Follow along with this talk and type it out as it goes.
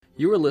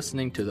You are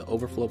listening to the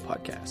Overflow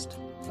Podcast,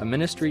 a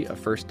ministry of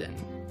First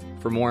Denton.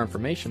 For more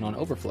information on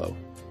Overflow,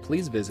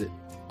 please visit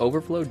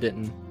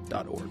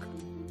overflowdenton.org.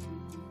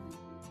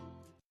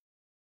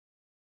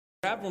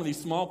 I grabbed one of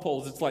these small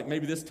poles. It's like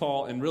maybe this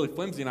tall and really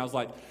flimsy, and I was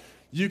like,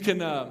 you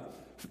can,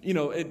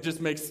 it just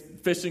makes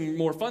fishing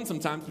more fun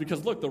sometimes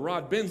because, look, the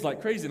rod bends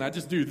like crazy, and I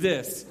just do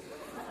this.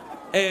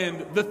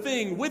 And the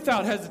thing,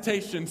 without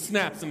hesitation,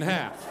 snaps in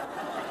half.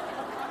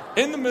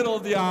 In the middle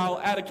of the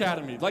aisle at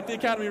Academy, like the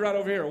Academy right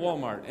over here at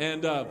Walmart.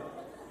 And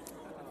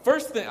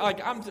first thing,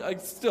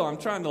 I'm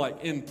trying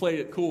to play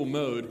it cool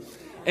mode,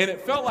 and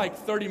it felt like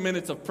 30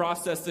 minutes of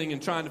processing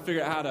and trying to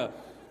figure out how to,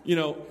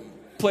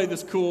 play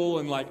this cool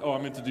and I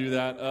meant to do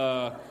that.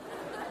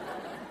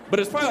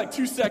 But it's probably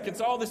 2 seconds.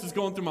 All this is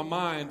going through my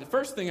mind. The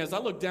first thing is I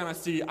look down,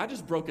 I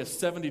just broke a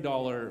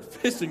 $70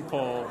 fishing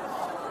pole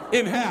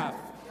in half.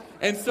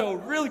 And so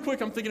really quick,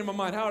 I'm thinking in my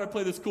mind, how would I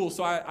play this cool?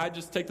 So I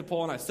just take the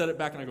pole and I set it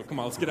back and I go, come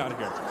on, let's get out of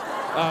here.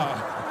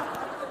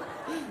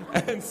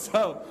 And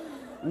so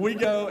we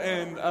go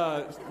and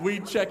we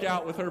check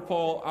out with her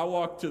pole. I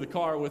walk to the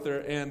car with her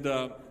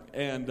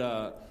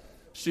and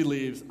she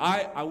leaves.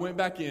 I went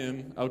back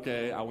in.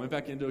 Okay, I went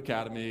back into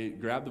Academy,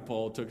 grabbed the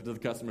pole, took it to the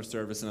customer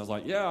service, and I was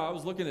like, yeah, I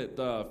was looking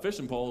at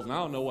fishing poles and I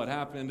don't know what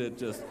happened. It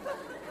just,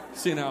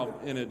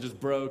 it just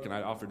broke, and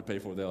I offered to pay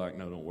for it. They're like,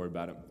 no, don't worry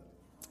about it.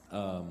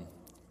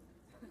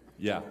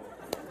 Yeah.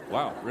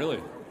 Wow,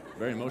 really?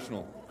 Very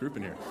emotional group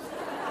in here.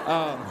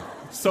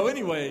 So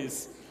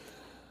anyways,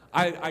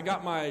 I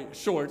got my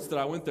shorts that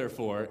I went there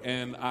for,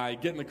 and I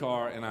get in the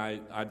car, and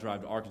I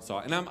drive to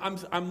Arkansas. And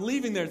I'm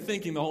leaving there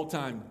thinking the whole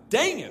time,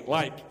 dang it,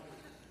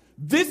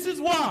 this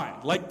is why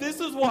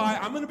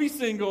I'm going to be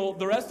single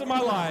the rest of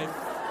my life,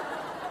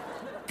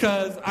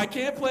 because I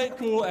can't play it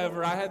cool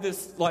ever. I had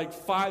this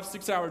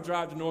 5-6 hour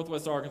drive to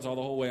Northwest Arkansas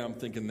the whole way. I'm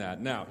thinking that.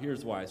 Now,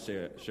 here's why I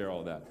share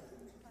all that.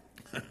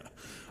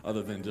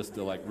 Other than just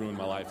to ruin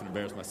my life and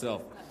embarrass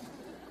myself.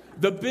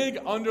 The big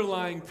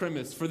underlying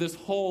premise for this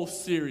whole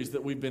series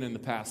that we've been in the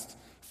past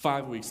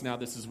 5 weeks, now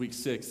this is week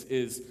 6,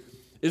 is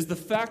the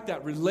fact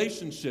that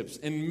relationships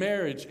and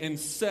marriage and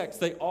sex,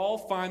 they all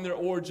find their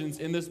origins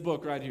in this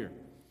book right here.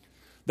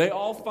 They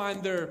all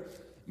find their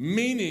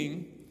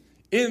meaning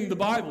in the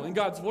Bible, in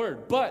God's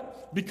Word.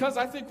 But because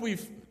I think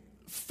we've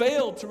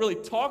failed to really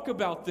talk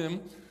about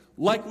them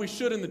like we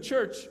should in the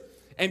church,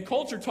 and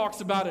culture talks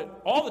about it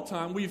all the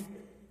time, we've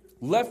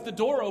left the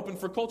door open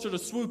for culture to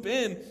swoop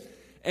in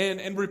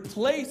and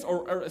replace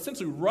or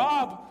essentially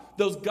rob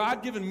those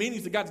God-given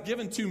meanings that God's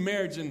given to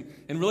marriage and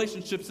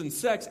relationships and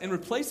sex and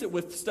replace it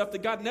with stuff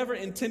that God never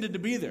intended to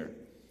be there.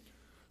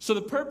 So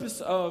the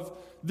purpose of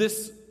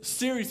this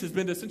series has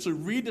been to essentially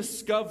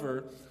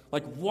rediscover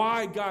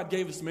why God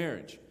gave us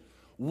marriage,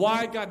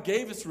 why God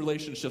gave us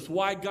relationships,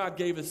 why God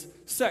gave us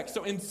sex.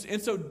 So in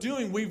so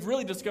doing, we've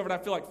really discovered, I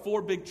feel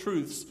 4 big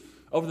truths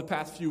over the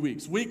past few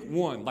weeks. Week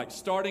 1,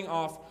 starting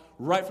off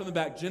right from the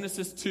back,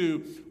 Genesis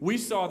 2, we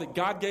saw that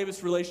God gave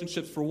us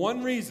relationships for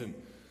one reason,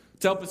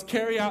 to help us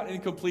carry out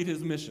and complete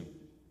His mission.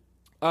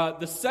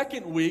 The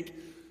second week,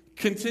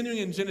 continuing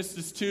in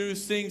Genesis 2,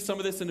 seeing some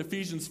of this in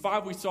Ephesians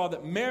 5, we saw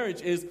that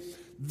marriage is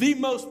the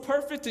most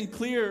perfect and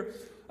clear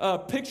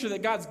picture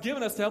that God's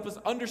given us to help us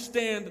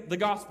understand the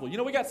gospel.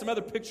 We got some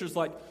other pictures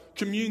like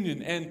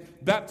communion and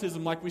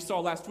baptism like we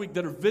saw last week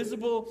that are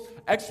visible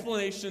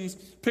explanations,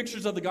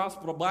 pictures of the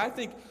gospel. But I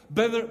think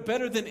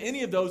better than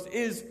any of those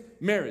is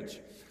marriage.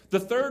 The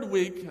third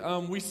week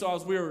we saw,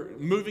 as we were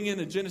moving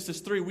into Genesis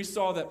 3, we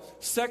saw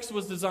that sex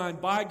was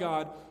designed by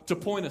God to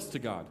point us to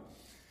God.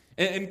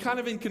 And kind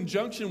of in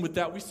conjunction with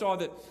that, we saw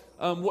that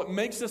what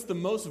makes us the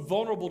most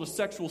vulnerable to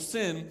sexual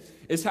sin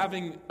is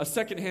having a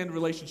second-hand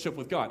relationship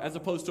with God, as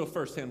opposed to a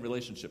first-hand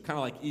relationship, kind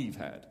of like Eve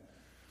had.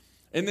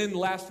 And then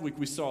last week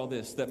we saw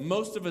this, that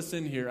most of us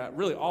in here,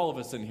 really all of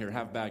us in here,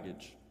 have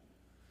baggage.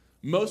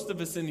 Most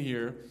of us in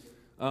here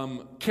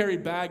carry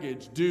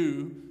baggage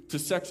due to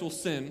sexual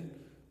sin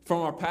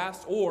from our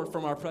past or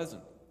from our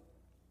present.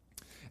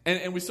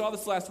 And we saw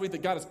this last week,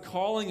 that God is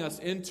calling us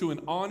into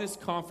an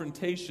honest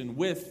confrontation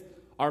with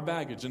our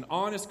baggage, an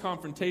honest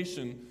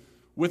confrontation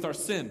with our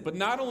sin. But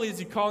not only is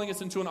He calling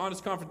us into an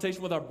honest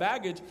confrontation with our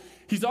baggage,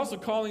 He's also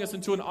calling us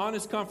into an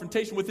honest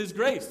confrontation with His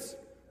grace.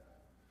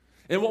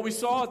 And what we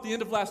saw at the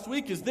end of last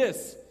week is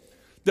this,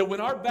 that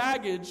when our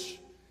baggage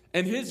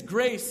and His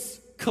grace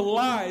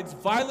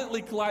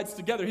violently collides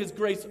together, His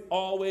grace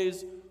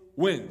always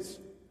wins.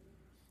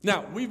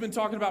 Now, we've been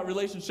talking about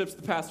relationships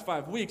the past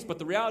 5 weeks, but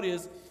the reality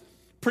is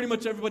pretty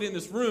much everybody in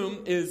this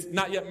room is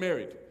not yet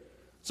married.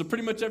 So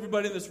pretty much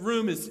everybody in this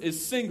room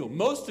is single.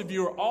 Most of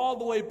you are all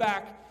the way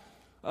back,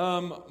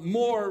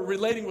 more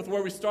relating with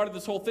where we started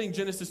this whole thing,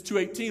 Genesis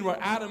 2:18, where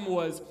Adam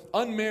was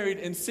unmarried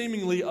and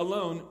seemingly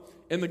alone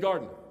in the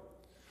garden.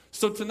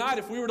 So tonight,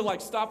 if we were to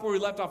stop where we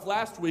left off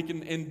last week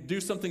and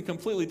do something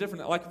completely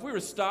different, if we were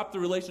to stop the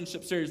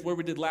relationship series where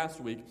we did last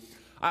week,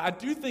 I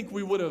do think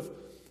we would have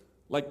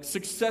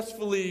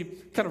successfully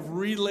kind of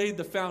relayed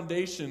the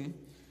foundation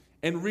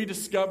and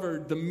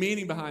rediscovered the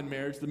meaning behind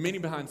marriage, the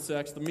meaning behind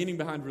sex, the meaning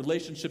behind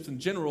relationships in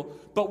general,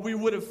 but we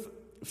would have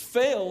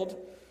failed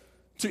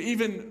to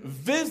even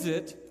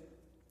visit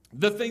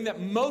the thing that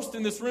most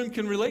in this room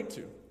can relate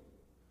to.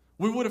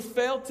 We would have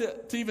failed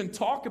to even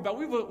talk about,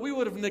 we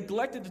would have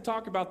neglected to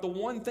talk about the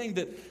one thing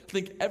that I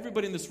think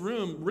everybody in this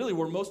room, really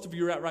where most of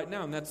you are at right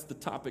now, and that's the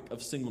topic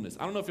of singleness.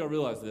 I don't know if y'all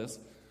realize this,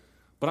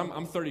 but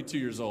I'm 32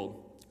 years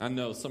old. I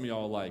know some of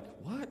y'all are like,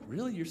 what?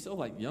 Really? You're still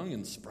like young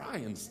and spry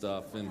and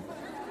stuff. And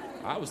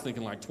I was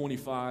thinking like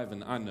 25,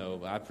 and I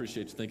know, I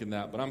appreciate you thinking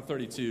that, but I'm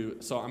 32,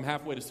 so I'm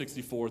halfway to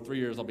 64. 3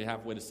 years, I'll be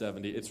halfway to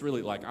 70. It's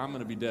really like I'm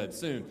going to be dead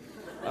soon.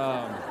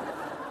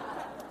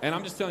 And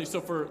I'm just telling you,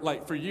 so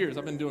for years,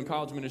 I've been doing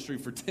college ministry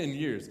for 10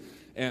 years.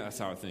 And that's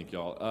how I think,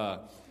 y'all.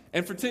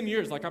 And for 10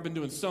 years, like I've been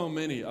doing so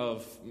many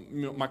of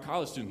my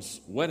college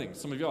students' weddings.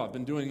 Some of y'all have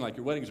been doing like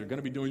your weddings, or going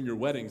to be doing your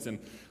weddings. And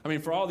I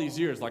mean, for all these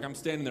years, like I'm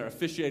standing there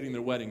officiating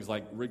their weddings,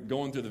 like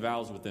going through the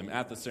vows with them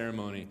at the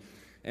ceremony.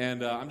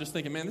 And I'm just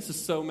thinking, man, this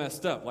is so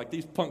messed up. Like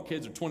these punk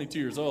kids are 22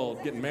 years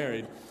old getting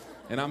married.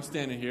 And I'm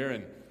standing here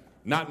and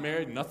not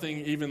married,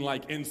 nothing even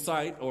like in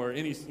sight or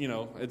any,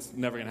 it's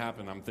never going to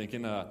happen, I'm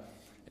thinking.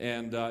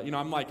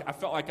 I'm like, I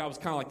felt like I was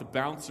kind of like the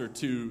bouncer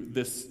to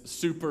this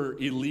super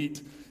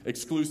elite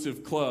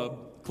exclusive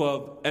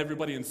club.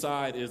 Everybody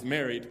inside is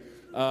married,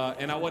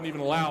 and I wasn't even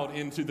allowed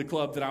into the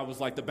club that I was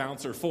like the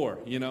bouncer for,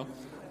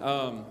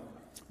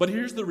 But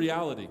here's the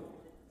reality.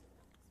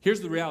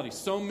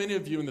 So many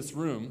of you in this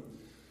room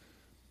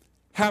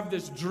have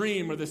this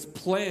dream or this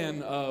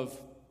plan of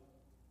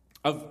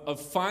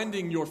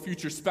finding your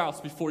future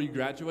spouse before you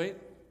graduate,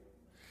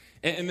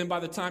 and then by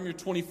the time you're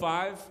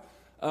 25.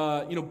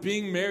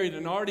 Being married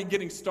and already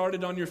getting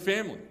started on your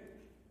family.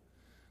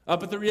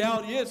 But the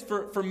reality is,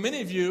 for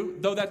many of you,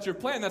 though that's your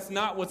plan, that's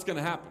not what's going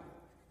to happen.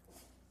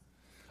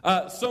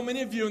 So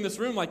many of you in this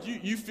room, like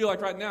you feel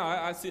like right now,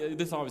 I see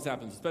this always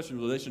happens, especially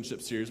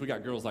relationship series. We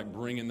got girls like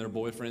bringing their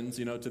boyfriends,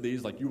 to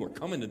these. Like, you are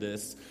coming to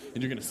this,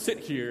 and you're going to sit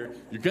here,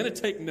 you're going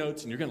to take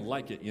notes, and you're going to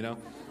like it,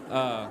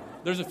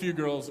 There's a few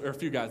girls, or a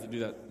few guys that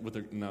do that with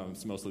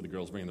it's mostly the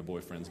girls bringing their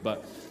boyfriends,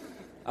 but...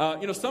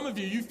 some of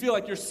you feel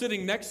like you're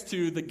sitting next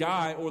to the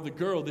guy or the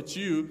girl that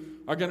you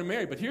are going to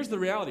marry. But here's the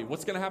reality.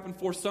 What's going to happen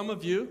for some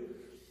of you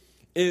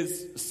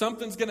is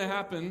something's going to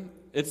happen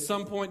at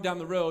some point down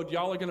the road.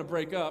 Y'all are going to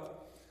break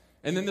up.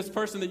 And then this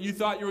person that you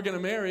thought you were going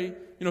to marry,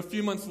 a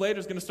few months later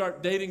is going to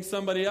start dating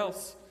somebody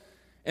else.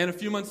 And a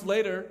few months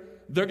later,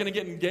 they're going to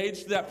get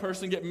engaged to that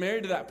person, get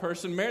married to that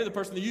person, marry the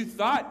person that you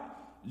thought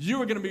you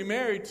were going to be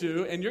married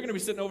to. And you're going to be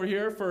sitting over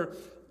here for,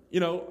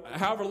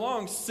 however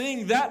long,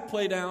 seeing that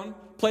play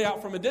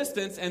out from a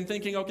distance and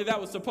thinking, okay, that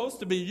was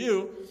supposed to be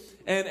you,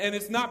 and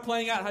it's not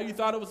playing out how you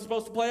thought it was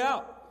supposed to play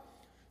out.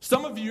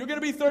 Some of you are going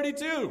to be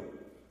 32,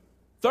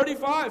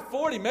 35,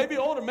 40, maybe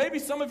older. Maybe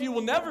some of you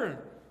will never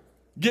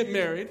get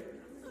married.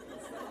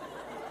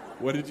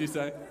 What did you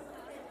say?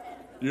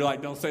 You're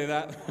like, don't say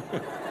that?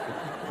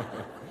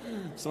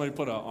 Somebody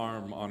put an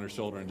arm on her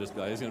shoulder and just be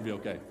like, it's going to be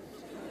okay.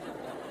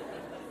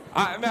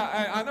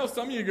 I know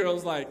some of you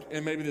girls like,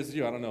 and maybe this is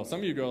you, I don't know. Some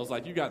of you girls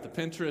like, you got the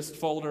Pinterest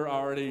folder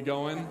already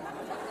going.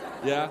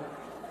 Yeah?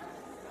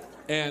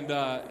 And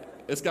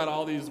it's got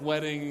all these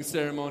wedding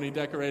ceremony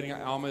decorating.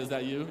 Alma, is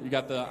that you? You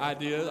got the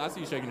ideas? I see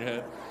you shaking your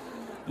head.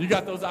 You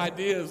got those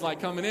ideas like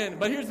coming in.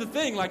 But here's the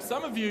thing, like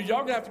some of you, y'all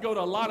going to have to go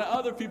to a lot of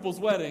other people's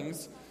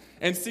weddings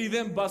and see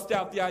them bust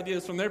out the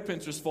ideas from their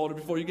Pinterest folder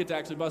before you get to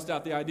actually bust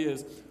out the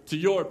ideas to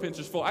your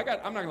Pinterest folder. I'm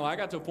not going to lie, I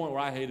got to a point where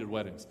I hated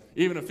weddings.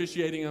 Even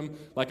officiating them,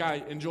 like I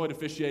enjoyed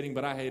officiating,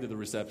 but I hated the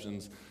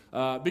receptions.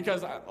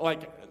 Because,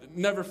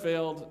 never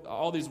failed,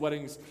 all these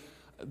weddings,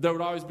 there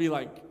would always be,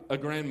 like, a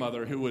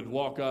grandmother who would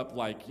walk up,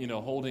 like,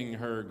 holding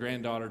her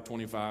granddaughter,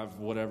 25,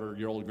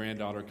 whatever-year-old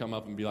granddaughter, come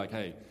up and be like,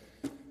 hey,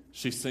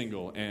 she's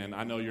single, and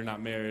I know you're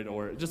not married,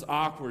 or just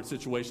awkward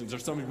situations. Or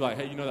somebody be like,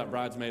 hey, that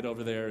bridesmaid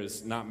over there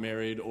is not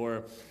married.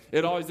 Or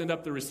it'd always end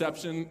up the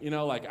reception,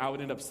 like I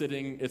would end up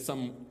sitting at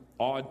some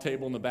odd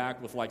table in the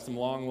back with like some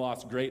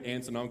long-lost great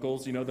aunts and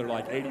uncles, they're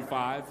like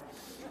 85.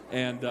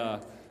 And,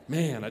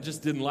 man, I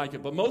just didn't like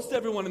it. But most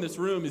everyone in this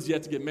room is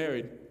yet to get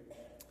married.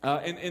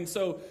 And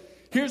so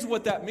here's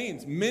what that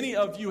means. Many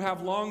of you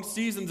have long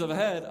seasons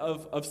ahead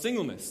of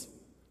singleness.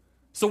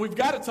 So we've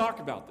got to talk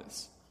about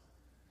this.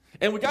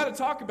 And we got to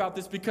talk about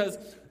this because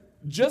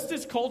just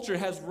as culture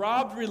has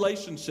robbed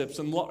relationships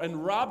and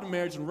robbed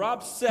marriage and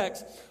robbed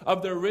sex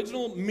of their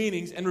original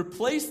meanings and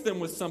replaced them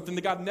with something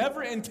that God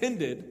never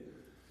intended,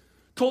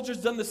 culture's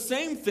done the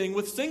same thing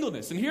with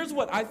singleness. And here's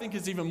what I think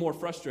is even more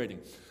frustrating.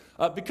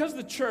 Because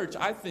the church,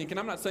 I think, and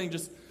I'm not saying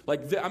just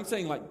like, I'm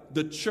saying like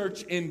the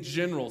church in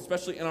general,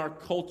 especially in our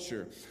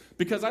culture,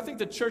 because I think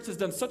the church has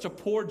done such a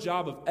poor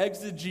job of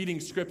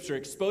exegeting Scripture,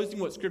 exposing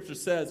what Scripture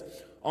says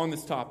on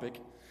this topic,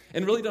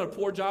 and really done a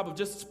poor job of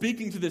just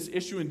speaking to this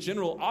issue in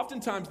general.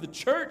 Oftentimes, the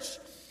church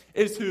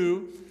is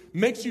who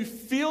makes you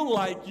feel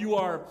like you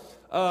are,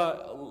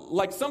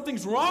 like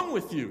something's wrong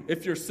with you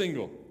if you're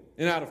single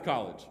and out of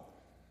college.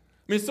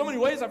 I mean, in so many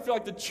ways, I feel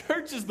like the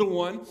church is the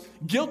one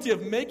guilty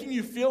of making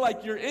you feel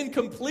like you're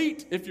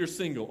incomplete if you're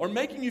single, or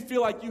making you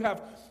feel like you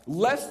have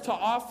less to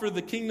offer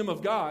the kingdom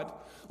of God,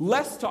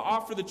 less to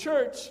offer the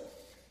church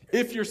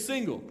if you're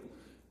single.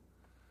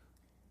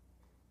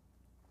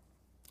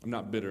 I'm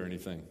not bitter or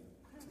anything.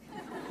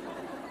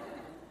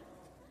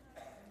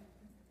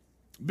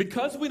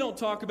 Because we don't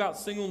talk about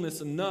singleness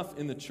enough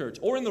in the church,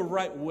 or in the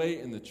right way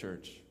in the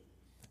church,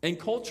 and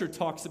culture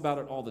talks about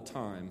it all the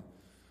time,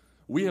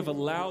 we have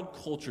allowed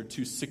culture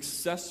to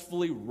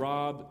successfully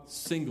rob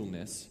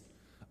singleness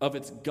of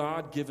its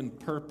God-given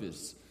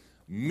purpose,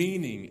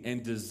 meaning,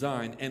 and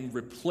design, and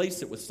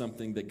replace it with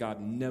something that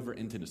God never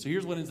intended. So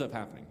here's what ends up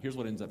happening.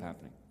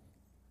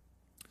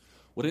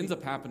 What ends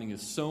up happening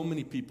is so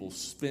many people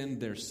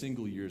spend their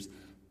single years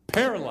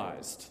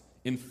paralyzed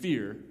in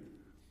fear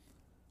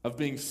of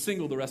being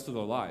single the rest of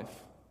their life.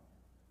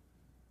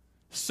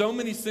 So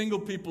many single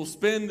people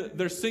spend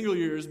their single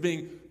years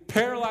being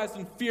paralyzed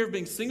in fear of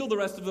being single the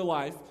rest of their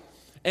life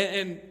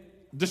and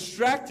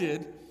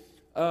distracted,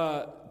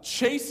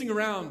 chasing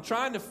around,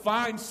 trying to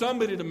find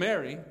somebody to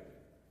marry,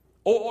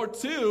 or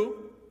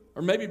two,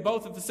 or maybe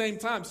both at the same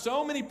time.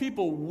 So many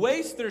people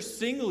waste their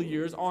single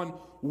years on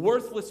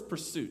worthless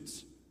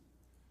pursuits.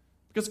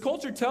 Because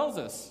culture tells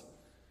us,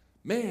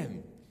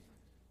 man,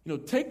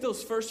 take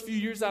those first few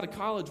years out of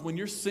college when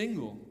you're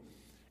single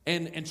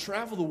and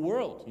travel the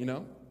world,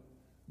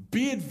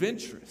 Be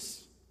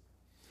adventurous.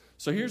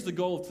 So here's the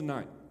goal of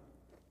tonight.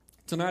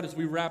 Tonight, as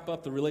we wrap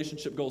up the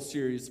Relationship Goals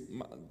series,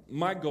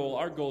 our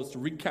goal is to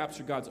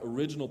recapture God's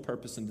original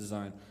purpose and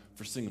design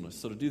for singleness.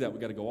 So to do that,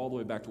 we've got to go all the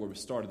way back to where we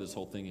started this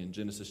whole thing in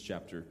Genesis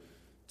chapter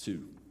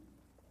 2.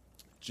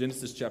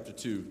 Genesis chapter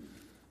 2,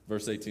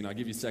 verse 18. I'll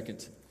give you a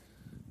second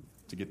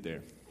to get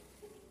there.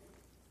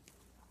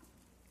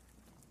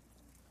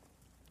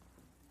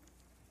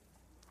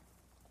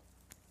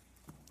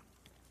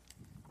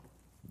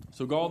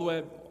 So go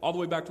all the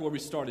way back to where we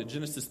started.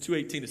 Genesis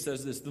 2:18, it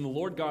says this: Then the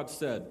Lord God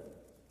said,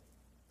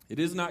 "It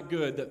is not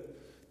good that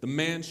the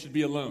man should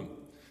be alone."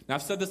 Now,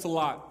 I've said this a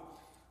lot,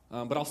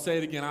 but I'll say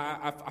it again.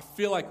 I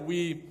feel like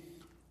we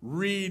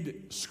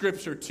read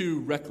Scripture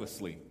too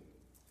recklessly.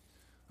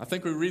 I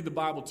think we read the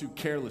Bible too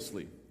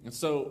carelessly. And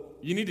so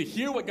you need to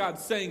hear what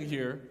God's saying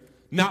here,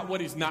 not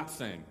what He's not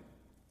saying.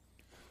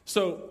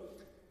 So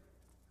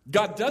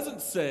God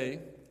doesn't say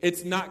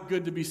it's not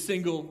good to be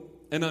single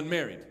and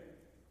unmarried.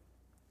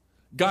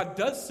 God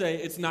does say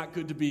it's not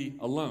good to be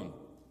alone.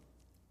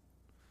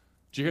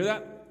 Did you hear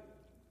that?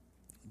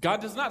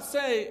 God does not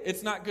say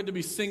it's not good to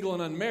be single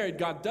and unmarried.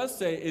 God does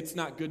say it's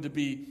not good to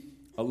be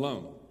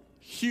alone.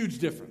 Huge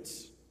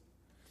difference.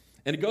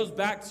 And it goes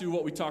back to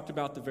what we talked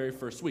about the very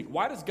first week.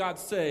 Why does God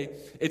say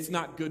it's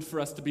not good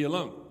for us to be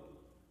alone?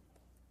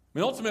 I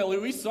mean, ultimately,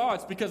 we saw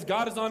it's because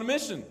God is on a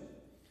mission.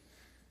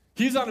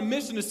 He's on a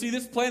mission to see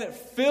this planet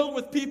filled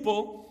with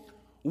people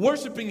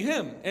worshiping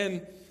Him.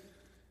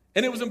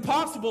 And it was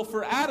impossible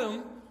for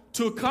Adam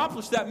to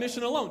accomplish that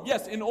mission alone.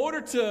 Yes, in order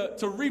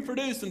to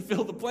reproduce and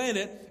fill the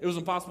planet, it was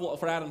impossible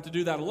for Adam to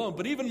do that alone.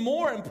 But even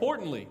more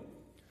importantly,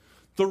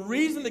 the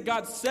reason that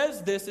God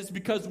says this is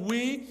because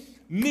we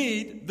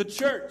need the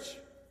church.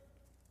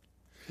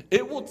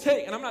 It will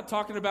take, and I'm not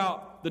talking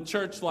about the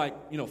church like,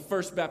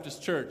 First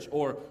Baptist Church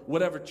or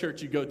whatever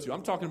church you go to.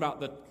 I'm talking about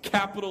the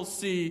capital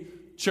C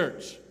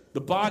church,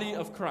 the body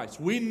of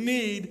Christ. We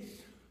need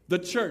the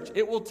church.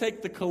 It will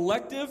take the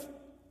collective,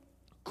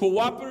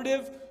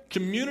 cooperative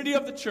community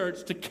of the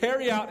church to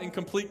carry out and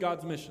complete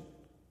God's mission.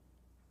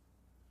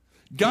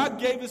 God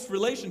gave us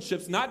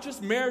relationships, not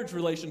just marriage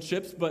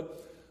relationships,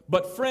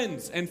 but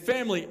friends and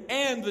family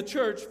and the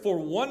church for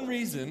one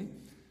reason,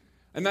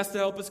 and that's to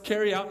help us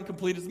carry out and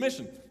complete His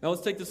mission. Now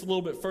let's take this a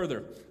little bit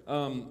further.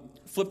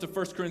 Flip to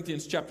 1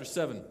 Corinthians chapter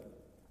 7.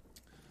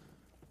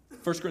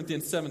 1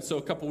 Corinthians 7. So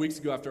a couple weeks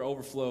ago after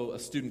Overflow, a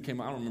student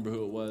came up. I don't remember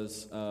who it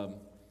was, but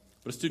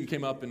a student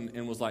came up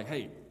and was like,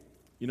 hey,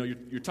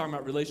 you're talking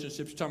about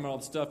relationships, you're talking about all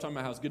the stuff, talking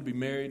about how it's good to be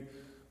married,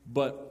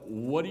 but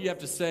what do you have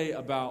to say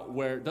about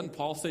doesn't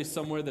Paul say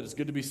somewhere that it's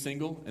good to be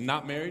single and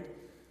not married?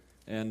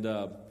 And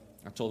I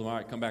told him, all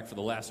right, come back for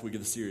the last week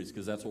of the series,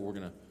 because that's what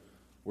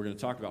we're gonna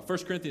talk about. 1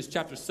 Corinthians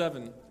chapter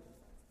 7,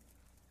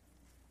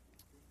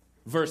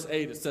 verse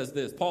 8, it says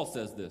this. Paul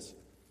says this.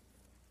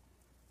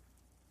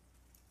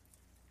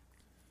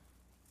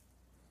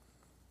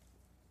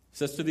 It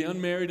says, to the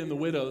unmarried and the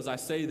widows, I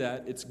say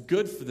that it's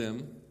good for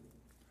them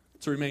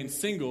to remain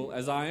single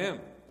as I am.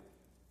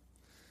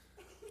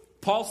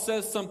 Paul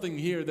says something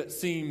here that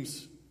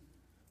seems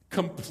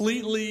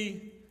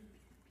completely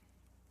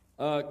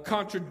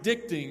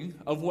contradicting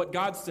of what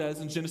God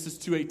says in Genesis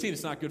 2:18.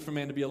 It's not good for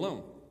man to be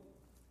alone.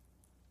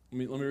 Let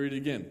me read it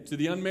again. To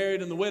the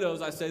unmarried and the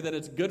widows, I say that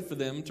it's good for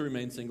them to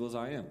remain single as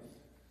I am.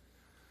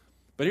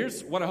 But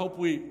here's what I hope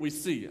we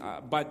see.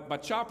 By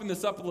chopping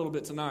this up a little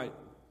bit tonight,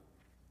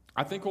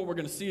 I think what we're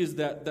going to see is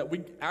that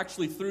we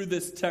actually, through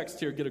this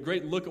text here, get a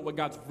great look at what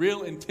God's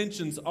real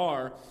intentions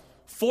are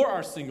for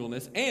our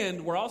singleness,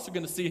 and we're also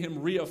going to see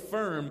Him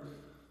reaffirm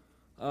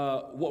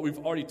what we've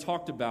already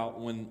talked about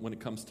when it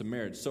comes to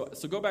marriage. So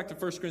go back to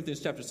 1 Corinthians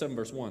chapter 7,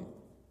 verse 1.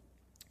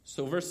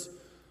 So verse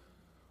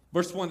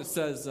 1, it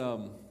says,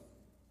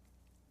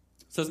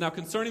 now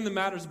concerning the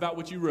matters about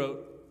which you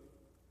wrote,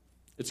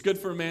 it's good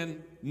for a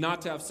man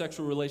not to have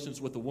sexual relations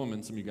with a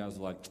woman. Some of you guys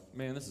are like,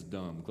 man, this is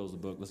dumb. Close the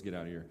book. Let's get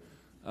out of here.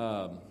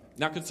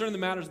 Now, concerning the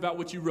matters about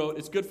which you wrote,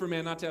 it's good for a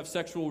man not to have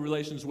sexual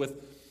relations with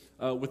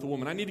a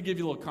woman. I need to give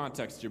you a little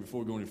context here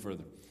before we go any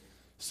further.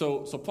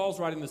 So Paul's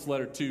writing this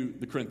letter to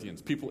the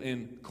Corinthians, people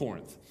in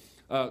Corinth.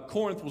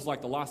 Corinth was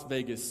like the Las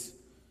Vegas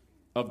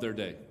of their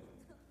day.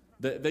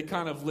 They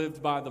kind of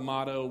lived by the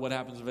motto, what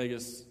happens in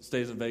Vegas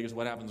stays in Vegas,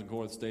 what happens in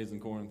Corinth stays in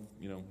Corinth,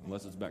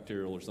 unless it's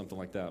bacterial or something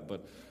like that.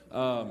 But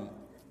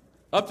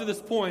up to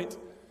this point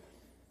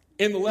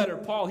in the letter,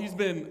 Paul, he's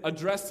been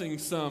addressing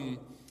some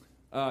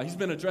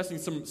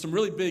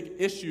really big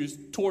issues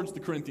towards the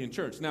Corinthian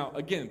church. Now,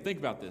 again, think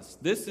about this.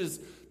 This is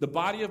the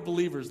body of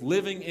believers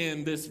living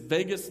in this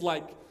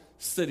Vegas-like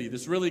city,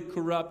 this really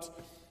corrupt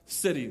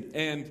city.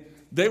 And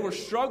they were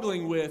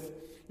struggling with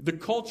the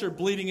culture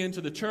bleeding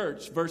into the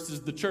church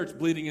versus the church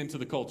bleeding into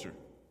the culture.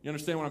 You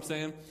understand what I'm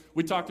saying?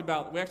 We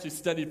actually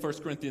studied 1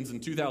 Corinthians in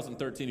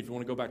 2013. If you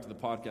want to go back to the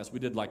podcast, we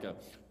did like a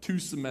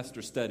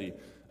 2-semester study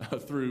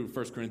through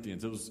 1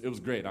 Corinthians. It was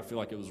great. I feel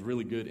like it was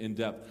really good,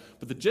 in-depth.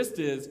 But the gist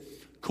is,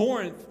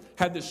 Corinth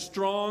had this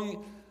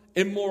strong,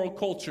 immoral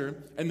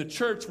culture, and the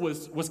church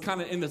was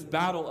kind of in this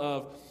battle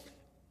of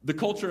the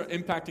culture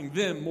impacting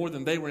them more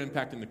than they were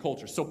impacting the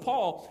culture. So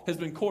Paul has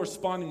been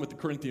corresponding with the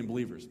Corinthian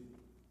believers.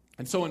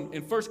 And so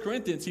in 1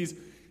 Corinthians,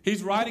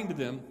 he's writing to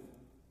them,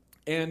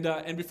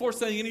 and before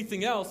saying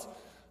anything else,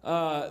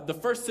 the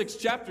first 6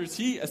 chapters,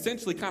 he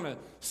essentially kind of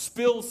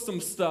spills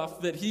some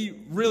stuff that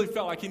he really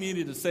felt like he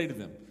needed to say to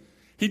them.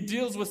 He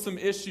deals with some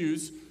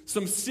issues,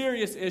 some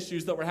serious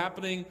issues that were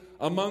happening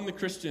among the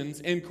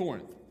Christians in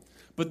Corinth.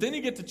 But then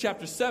you get to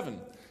chapter 7.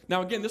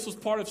 Now again, this was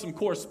part of some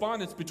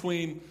correspondence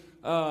between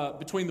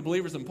the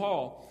believers and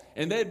Paul,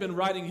 and they had been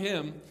writing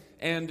him,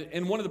 and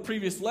in one of the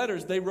previous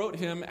letters, they wrote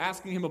him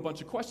asking him a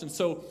bunch of questions.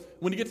 So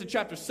when you get to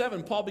chapter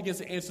 7, Paul begins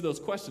to answer those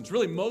questions.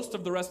 Really, most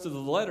of the rest of the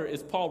letter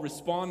is Paul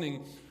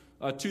responding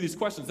to these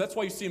questions. That's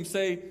why you see him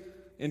say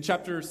in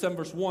chapter 7,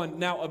 verse 1,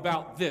 now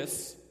about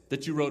this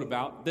that you wrote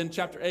about. Then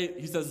chapter 8,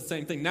 he says the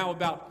same thing. Now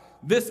about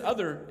this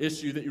other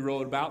issue that you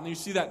wrote about. And you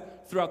see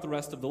that throughout the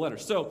rest of the letter.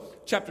 So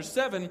chapter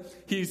 7,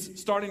 he's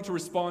starting to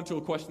respond to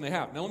a question they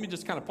have. Now let me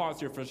just kind of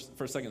pause here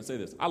for a second and say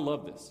this. I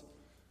love this.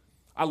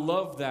 I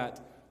love that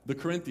the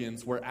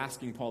Corinthians were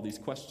asking Paul these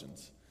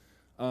questions.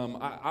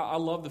 I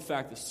love the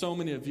fact that so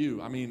many of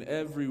you,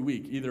 every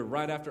week, either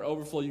right after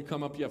Overflow, you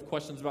come up, you have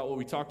questions about what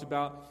we talked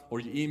about, or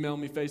you email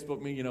me,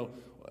 Facebook me,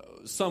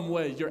 some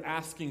way you're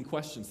asking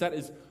questions. That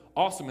is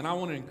awesome, and I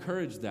want to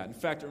encourage that. In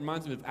fact, it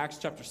reminds me of Acts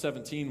chapter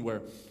 17,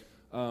 where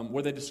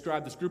they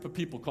describe this group of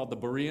people called the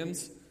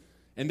Bereans,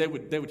 and they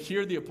would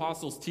hear the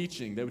apostles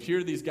teaching. They would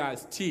hear these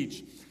guys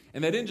teach,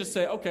 and they didn't just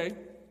say, okay,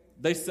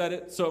 they said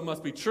it, so it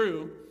must be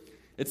true.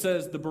 It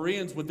says the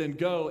Bereans would then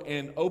go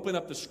and open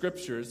up the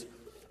scriptures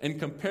and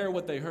compare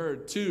what they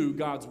heard to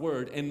God's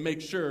word and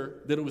make sure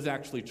that it was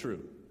actually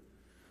true.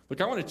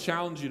 Look, I want to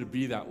challenge you to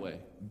be that way.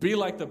 Be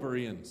like the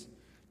Bereans.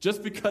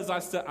 Just because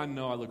I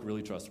know I look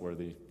really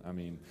trustworthy,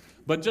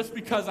 but just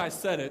because I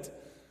said it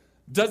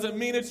doesn't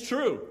mean it's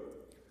true.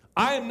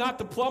 I am not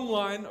the plumb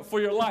line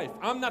for your life.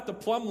 I'm not the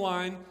plumb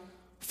line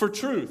for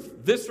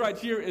truth. This right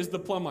here is the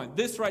plumb line.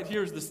 This right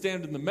here is the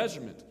standard and the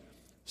measurement.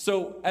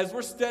 So as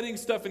we're studying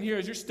stuff in here,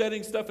 as you're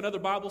studying stuff in other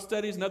Bible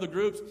studies and other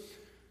groups,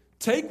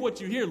 take what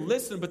you hear,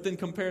 listen, but then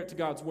compare it to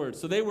God's word.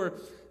 So they were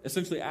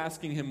essentially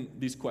asking him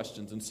these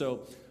questions. And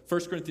so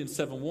 1 Corinthians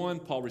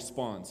 7:1, Paul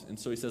responds. And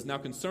so he says, now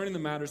concerning the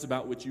matters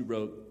about which you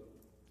wrote,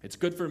 it's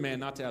good for a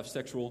man not to have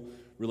sexual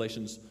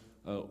relations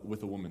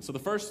with a woman. So the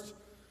first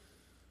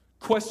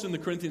question the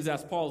Corinthians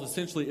asked Paul is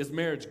essentially, is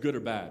marriage good or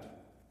bad?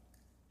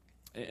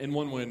 In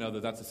one way or another,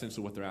 that's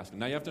essentially what they're asking.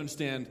 Now you have to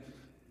understand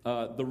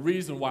the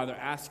reason why they're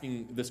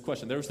asking this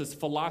question. There was this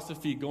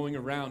philosophy going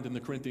around in the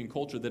Corinthian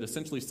culture that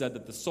essentially said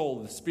that the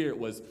soul, the spirit,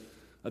 was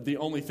the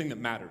only thing that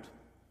mattered.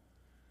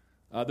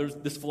 There's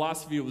this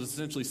philosophy was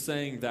essentially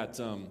saying that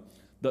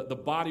the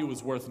body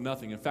was worth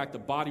nothing. In fact, the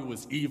body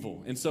was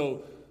evil. And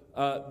so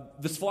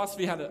this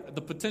philosophy had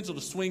the potential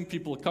to swing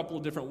people a couple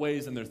of different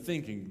ways in their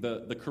thinking.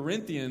 The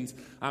Corinthians,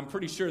 I'm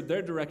pretty sure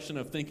their direction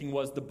of thinking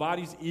was the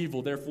body's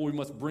evil, therefore we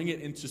must bring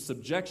it into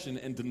subjection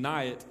and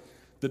deny it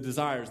the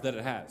desires that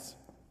it has.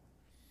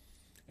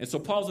 And so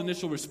Paul's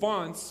initial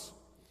response,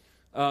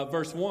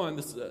 verse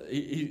 1,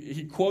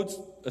 he quotes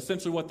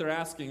essentially what they're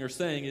asking or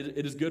saying.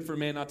 It is good for a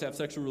man not to have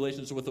sexual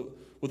relations with a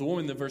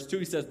woman. Then verse 2,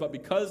 he says, but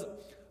because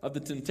of the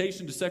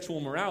temptation to sexual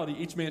immorality,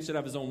 each man should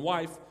have his own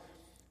wife,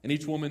 and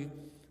each woman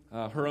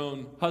her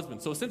own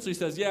husband. So essentially he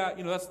says,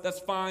 that's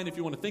fine if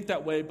you want to think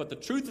that way, but the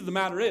truth of the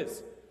matter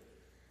is,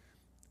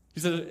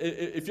 he says,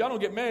 if y'all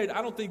don't get married,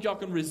 I don't think y'all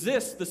can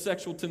resist the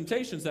sexual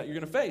temptations that you're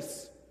going to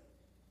face.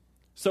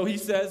 So he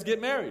says,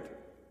 get married.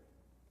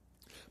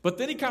 But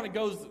then he kind of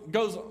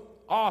goes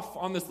off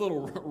on this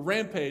little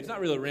rampage, not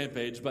really a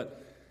rampage,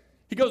 but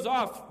he goes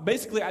off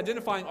basically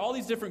identifying all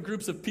these different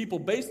groups of people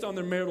based on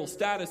their marital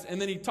status, and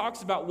then he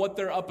talks about what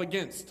they're up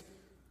against.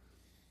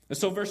 And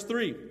so verse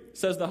 3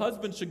 says, the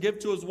husband should give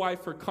to his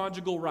wife her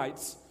conjugal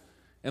rights,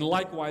 and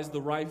likewise the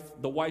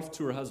wife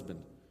to her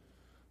husband.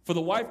 For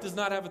the wife does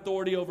not have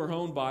authority over her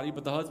own body,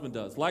 but the husband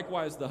does.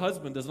 Likewise, the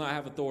husband does not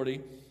have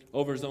authority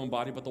over his own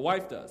body, but the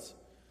wife does.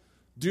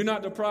 Do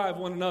not deprive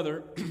one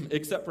another,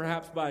 except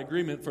perhaps by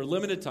agreement for a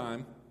limited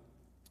time,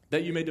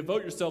 that you may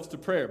devote yourselves to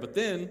prayer. But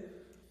then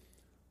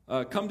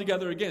come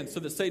together again, so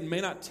that Satan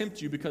may not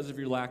tempt you because of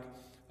your lack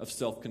of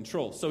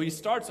self-control. So he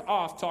starts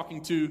off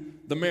talking to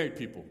the married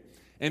people.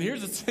 And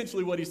here's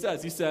essentially what he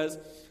says. He says,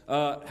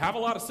 have a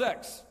lot of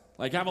sex.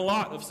 Like, have a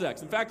lot of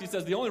sex. In fact, he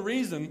says the only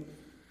reason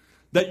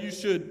that you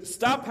should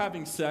stop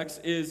having sex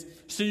is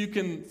so you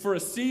can, for a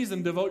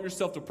season, devote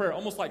yourself to prayer,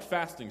 almost like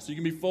fasting, so you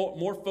can be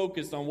more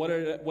focused on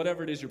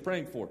whatever it is you're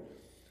praying for.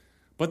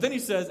 But then he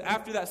says,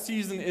 after that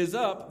season is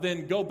up,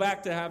 then go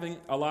back to having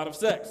a lot of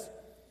sex.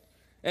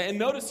 And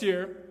notice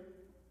here,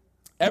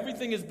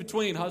 everything is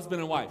between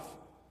husband and wife.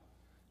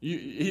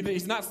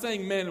 He's not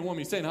saying man and woman,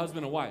 he's saying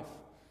husband and wife.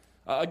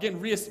 Again,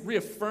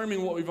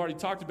 reaffirming what we've already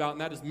talked about, and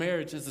that is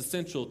marriage is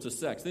essential to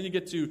sex. Then you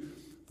get to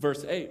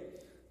verse 8.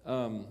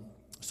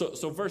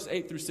 So verse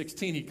 8 through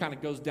 16, he kind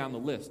of goes down the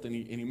list, and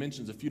he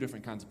mentions a few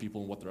different kinds of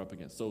people and what they're up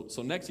against.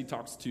 So next he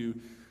talks to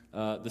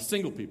the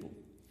single people.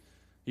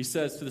 He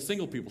says to the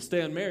single people,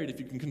 stay unmarried if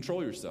you can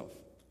control yourself.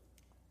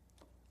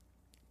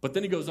 But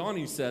then he goes on and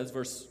he says,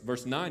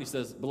 verse 9, he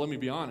says, but let me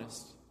be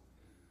honest.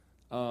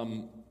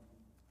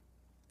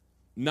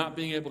 Not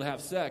being able to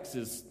have sex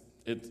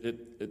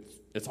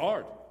it's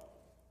hard.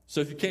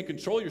 So if you can't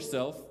control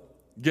yourself,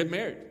 get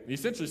married. He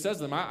essentially says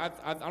to them, I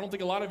don't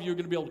think a lot of you are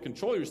going to be able to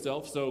control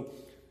yourself, so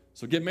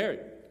get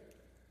married.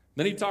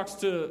 Then he talks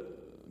to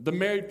the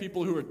married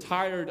people who are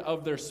tired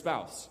of their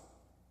spouse.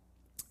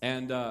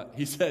 And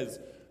he says,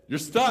 you're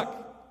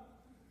stuck.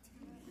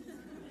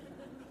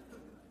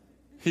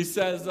 He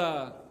says,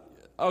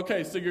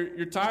 okay, so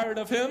you're tired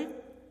of him?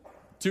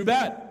 Too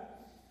bad.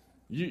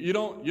 You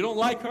don't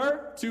like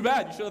her? Too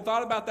bad. You should have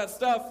thought about that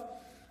stuff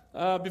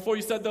before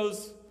you said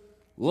those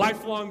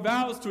lifelong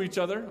vows to each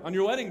other on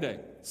your wedding day.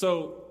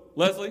 So,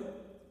 Leslie,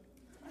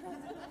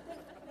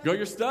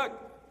 you're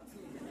stuck.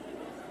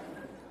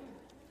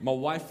 My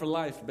wife for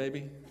life,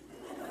 baby.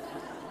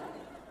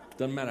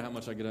 Doesn't matter how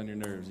much I get on your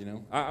nerves, you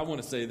know. I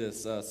want to say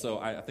this. So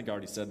I think I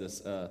already said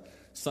this.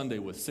 Sunday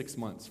was 6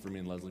 months for me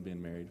and Leslie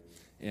being married.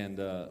 And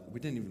we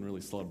didn't even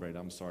really celebrate.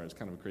 I'm sorry. It's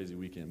kind of a crazy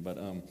weekend. But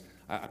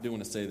I do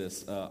want to say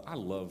this. I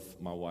love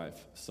my wife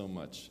so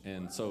much.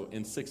 And so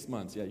in 6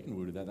 months, yeah, you can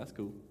woo to that. That's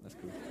cool. That's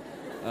cool.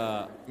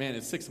 Man,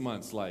 in 6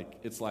 months,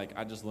 it's like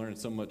I just learned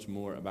so much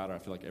more about her, I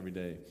feel like, every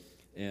day.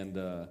 And,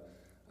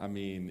 I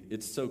mean,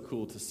 it's so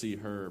cool to see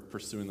her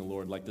pursuing the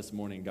Lord. Like this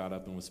morning, got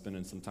up and was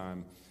spending some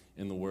time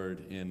in the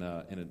Word in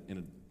a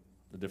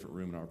different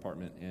room in our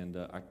apartment. And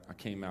I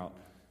came out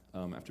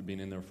after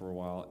being in there for a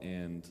while,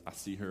 and I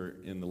see her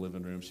in the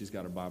living room. She's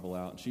got her Bible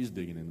out, and she's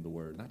digging into the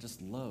Word. And I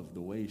just love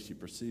the way she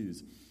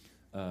pursues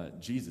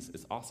Jesus.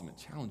 It's awesome. It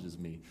challenges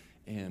me.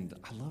 And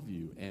I love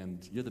you,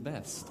 and you're the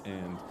best.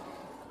 And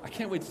I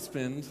can't wait to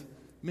spend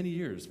many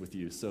years with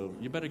you, so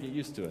you better get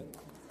used to it.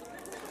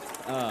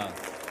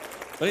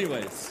 But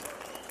anyways,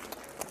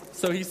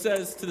 so he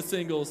says to the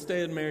singles,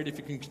 stay unmarried if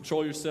you can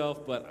control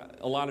yourself, but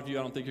a lot of you,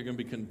 I don't think you're going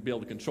to be able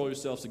to control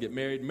yourself, so get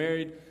married.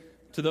 Married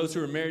to those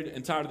who are married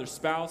and tired of their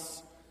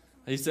spouse,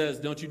 he says,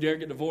 don't you dare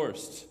get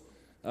divorced.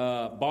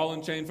 Ball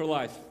and chain for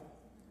life.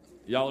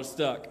 Y'all are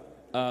stuck.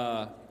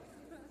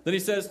 Then he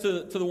says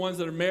to the ones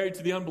that are married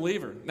to the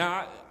unbeliever.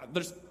 Now,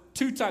 there's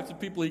two types of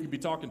people he could be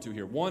talking to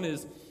here. One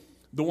is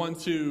the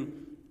ones who,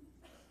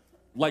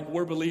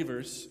 were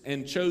believers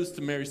and chose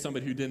to marry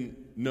somebody who didn't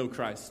know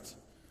Christ.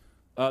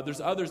 There's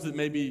others that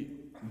maybe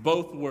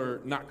both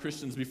were not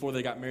Christians before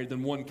they got married,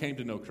 then one came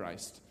to know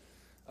Christ.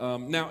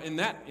 Now, in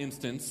that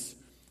instance,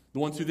 the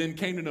ones who then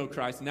came to know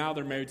Christ, now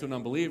they're married to an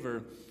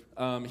unbeliever,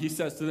 he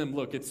says to them,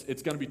 look, it's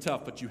going to be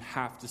tough, but you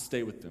have to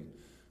stay with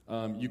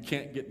them. You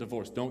can't get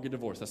divorced. Don't get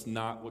divorced. That's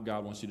not what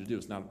God wants you to do.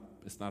 It's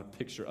not a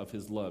picture of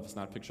his love. It's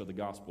not a picture of the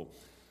gospel.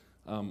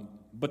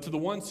 But to the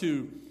ones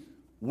who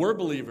were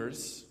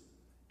believers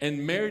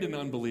and married an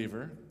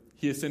unbeliever,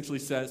 he essentially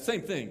says,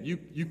 same thing.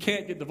 You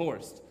can't get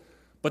divorced.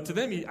 But to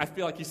them, I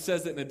feel like he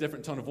says it in a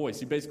different tone of voice.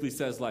 He basically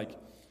says,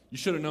 you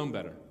should have known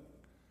better.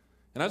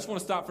 And I just want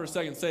to stop for a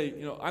second and say,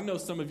 I know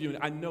some of you, and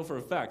I know for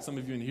a fact some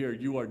of you in here,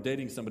 you are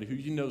dating somebody who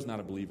you know is not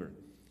a believer.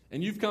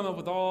 And you've come up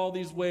with all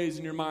these ways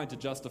in your mind to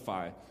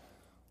justify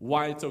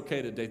why it's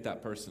okay to date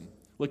that person.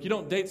 Look, you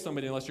don't date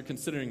somebody unless you're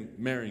considering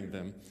marrying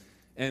them.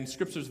 And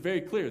Scripture is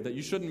very clear that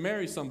you shouldn't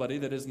marry somebody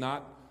that is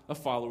not a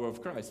follower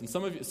of Christ. And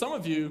some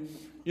of you,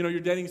 you're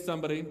dating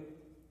somebody.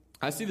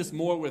 I see this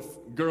more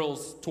with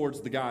girls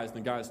towards the guys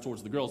than guys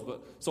towards the girls.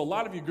 But so a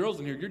lot of you girls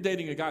in here, you're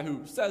dating a guy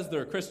who says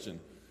they're a Christian.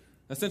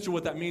 Essentially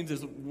what that means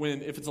is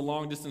if it's a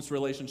long-distance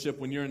relationship,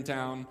 when you're in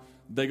town,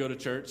 they go to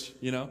church,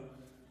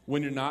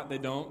 When you're not, they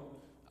don't.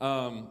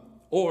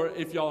 Or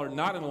if y'all are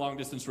not in a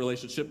long-distance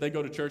relationship, they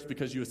go to church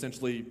because you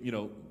essentially,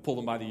 pull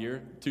them by the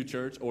ear to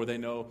church, or they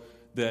know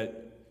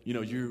that,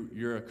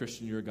 you're a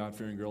Christian, you're a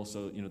God-fearing girl,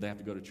 so, they have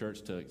to go to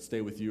church to stay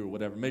with you or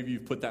whatever. Maybe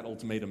you've put that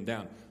ultimatum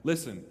down.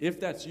 Listen,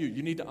 if that's you,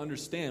 you need to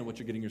understand what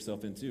you're getting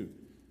yourself into.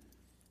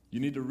 You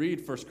need to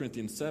read 1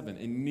 Corinthians 7,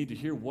 and you need to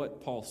hear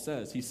what Paul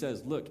says. He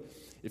says, look,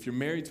 if you're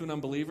married to an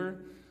unbeliever,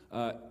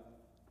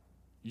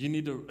 you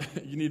need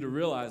to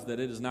realize that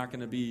it is not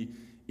going to be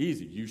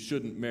easy. You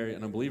shouldn't marry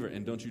an unbeliever,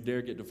 and don't you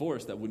dare get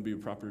divorced. That wouldn't be a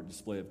proper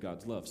display of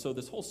God's love. So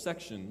this whole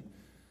section,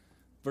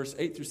 verse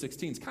 8 through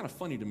 16, is kind of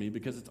funny to me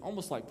because it's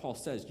almost like Paul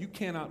says, you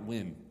cannot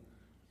win.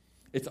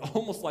 It's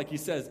almost like he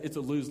says it's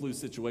a lose-lose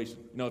situation.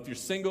 If you're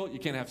single, you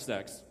can't have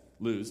sex.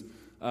 Lose.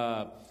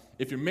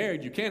 If you're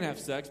married, you can have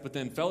sex, but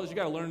then fellas, you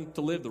got to learn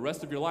to live the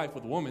rest of your life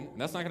with a woman,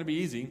 and that's not going to be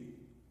easy.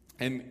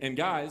 And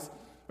guys,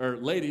 or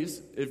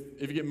ladies,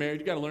 if you get married,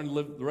 you got to learn to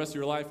live the rest of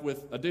your life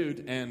with a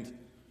dude, and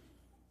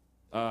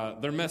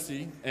they're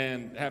messy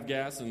and have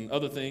gas and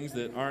other things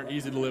that aren't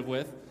easy to live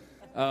with.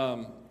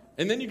 And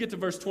then you get to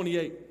verse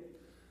 28,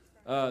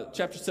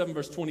 chapter 7,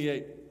 verse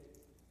 28.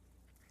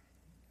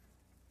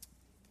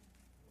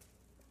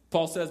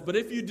 Paul says, but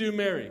if you do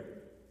marry,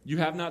 you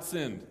have not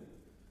sinned.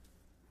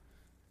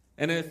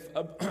 And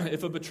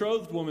if a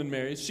betrothed woman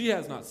marries, she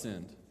has not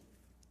sinned.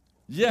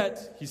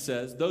 Yet, he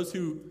says, those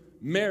who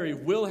marry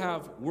will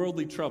have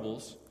worldly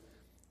troubles,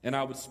 and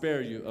I would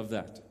spare you of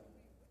that.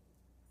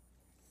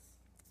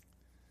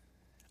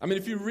 I mean,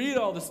 if you read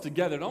all this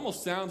together, it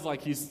almost sounds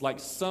like he's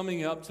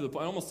summing up to it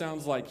almost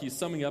sounds like he's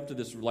summing up to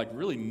this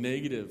really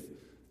negative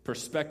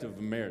perspective of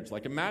marriage.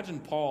 Imagine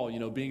Paul,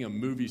 being a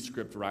movie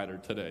script writer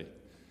today.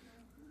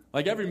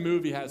 Every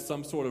movie has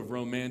some sort of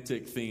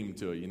romantic theme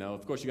to it,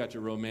 Of course, you got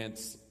your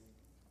romance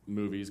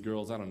movies,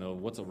 girls. I don't know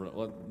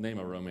name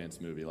a romance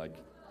movie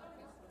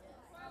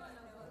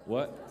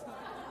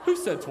What? Who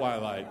said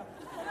Twilight?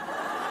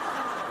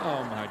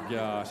 Oh my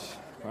gosh!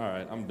 All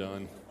right, I'm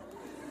done.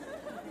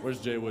 Where's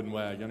Jay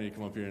Woodenwag? Y'all need to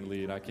come up here and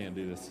lead. I can't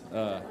do this.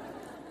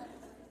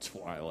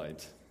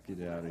 Twilight.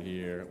 Get out of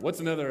here. What's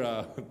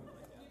another?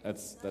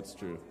 That's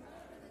true.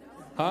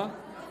 Huh?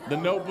 The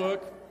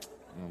Notebook.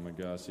 Oh my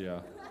gosh,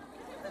 yeah.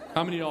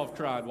 How many of y'all have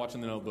cried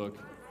watching The Notebook?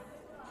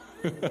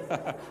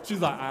 She's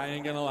like, I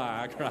ain't gonna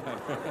lie, I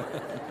cried.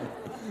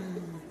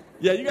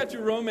 Yeah, you got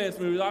your romance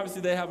movies.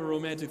 Obviously, they have a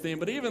romantic theme.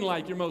 But even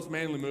your most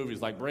manly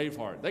movies, like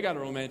Braveheart, they got a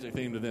romantic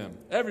theme to them.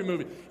 Every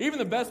movie. Even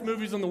the best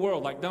movies in the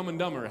world, like Dumb and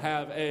Dumber,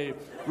 have a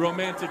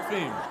romantic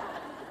theme.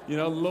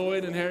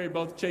 Lloyd and Harry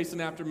both chasing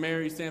after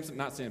Mary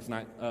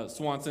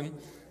Swanson.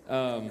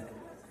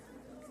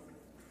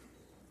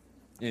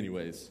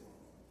 Anyways,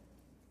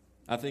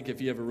 I think if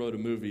you ever wrote a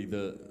movie,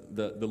 the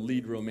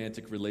lead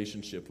romantic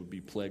relationship would be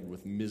plagued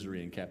with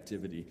misery and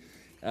captivity.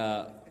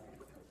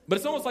 But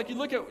it's almost like you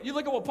look at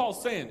what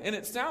Paul's saying, and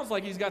it sounds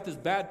like he's got this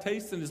bad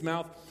taste in his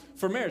mouth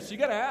for marriage. So you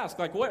got to ask,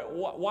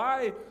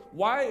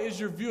 why is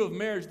your view of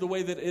marriage the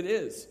way that it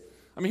is?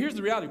 I mean, here's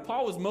the reality: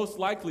 Paul was most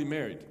likely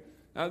married.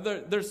 Now,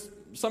 there's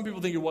some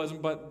people think he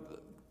wasn't,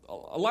 but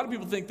a lot of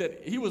people think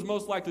that he was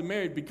most likely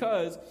married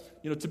because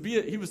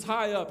he was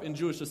high up in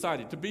Jewish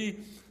society. To be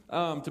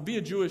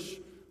a Jewish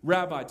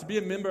rabbi, to be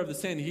a member of the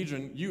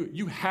Sanhedrin,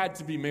 you had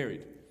to be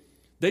married.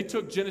 They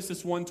took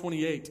Genesis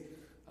 1:28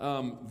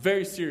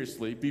 very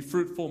seriously. Be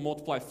fruitful,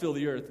 multiply, fill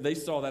the earth. They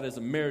saw that as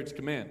a marriage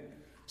command.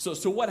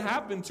 So what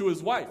happened to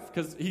his wife?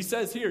 Because he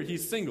says here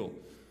he's single.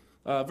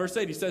 Verse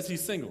 8, he says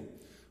he's single.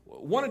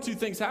 One or two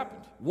things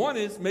happened. One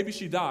is maybe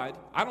she died.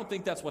 I don't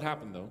think that's what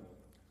happened, though.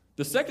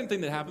 The second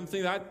thing that happened, the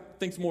thing that I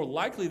think is more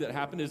likely that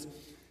happened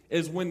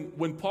is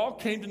when Paul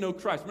came to know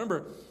Christ.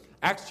 Remember,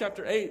 Acts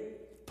chapter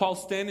 8,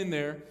 Paul's standing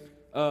there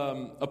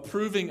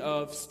approving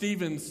of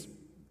Stephen's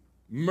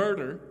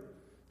murder.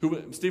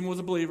 Stephen was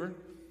a believer.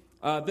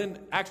 Then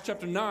Acts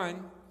chapter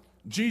 9,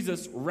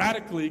 Jesus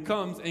radically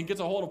comes and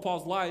gets a hold of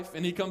Paul's life,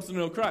 and he comes to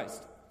know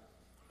Christ.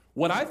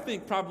 What I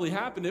think probably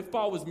happened if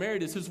Paul was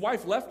married is his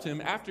wife left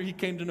him after he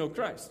came to know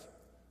Christ.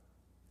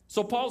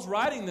 So Paul's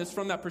writing this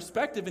from that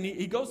perspective, and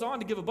he goes on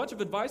to give a bunch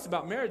of advice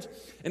about marriage.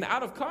 And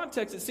out of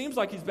context, it seems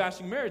like he's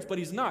bashing marriage, but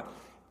he's not.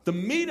 The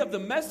meat of the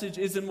message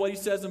is in what he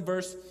says in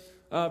verse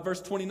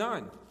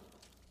 29.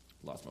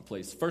 Lost my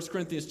place. 1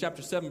 Corinthians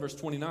chapter 7, verse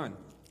 29.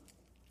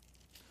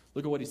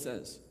 Look at what he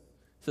says.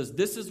 He says,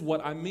 "This is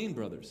what I mean,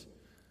 brothers.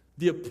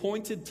 The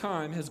appointed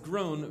time has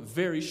grown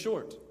very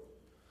short.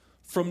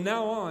 From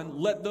now on,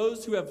 let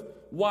those who have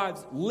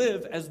wives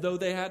live as though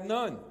they had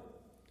none,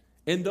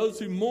 and those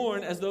who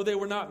mourn as though they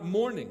were not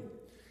mourning,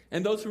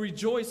 and those who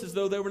rejoice as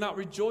though they were not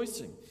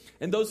rejoicing,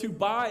 and those who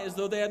buy as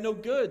though they had no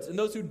goods, and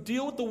those who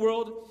deal with the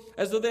world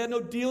as though they had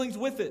no dealings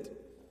with it.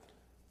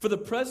 For the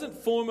present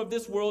form of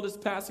this world is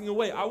passing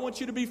away. I want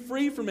you to be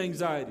free from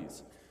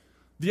anxieties.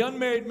 The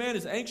unmarried man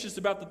is anxious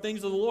about the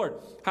things of the Lord,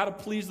 how to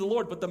please the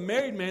Lord. But the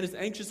married man is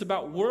anxious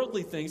about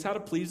worldly things, how to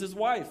please his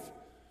wife.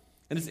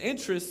 And his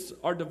interests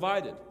are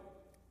divided.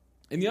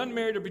 And the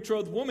unmarried or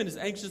betrothed woman is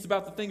anxious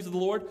about the things of the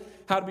Lord,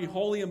 how to be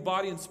holy in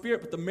body and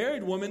spirit. But the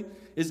married woman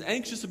is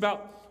anxious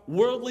about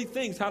worldly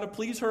things, how to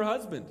please her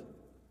husband."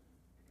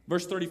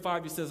 Verse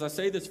 35, he says, "I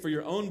say this for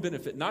your own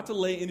benefit, not to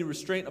lay any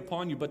restraint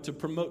upon you, but to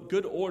promote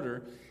good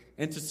order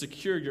and to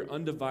secure your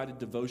undivided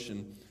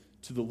devotion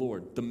to the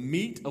Lord." The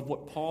meat of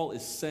what Paul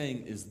is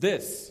saying is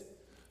this: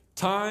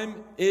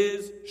 time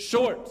is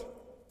short.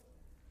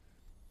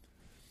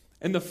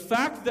 And the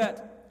fact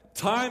that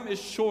time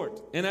is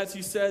short. And as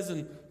he says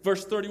in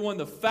verse 31,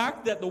 the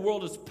fact that the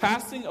world is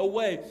passing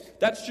away,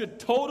 that should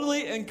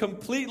totally and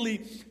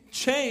completely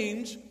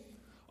change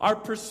our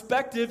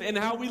perspective in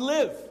how we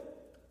live.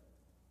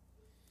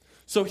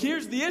 So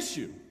here's the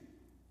issue.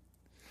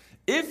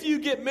 If you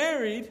get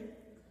married,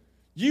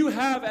 you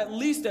have at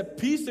least a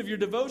piece of your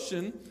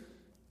devotion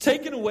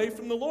taken away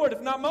from the Lord,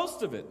 if not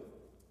most of it.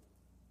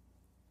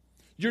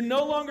 You're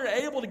no longer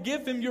able to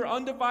give him your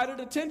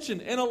undivided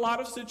attention in a lot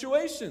of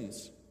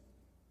situations.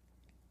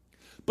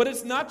 But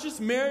it's not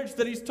just marriage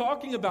that he's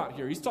talking about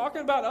here. He's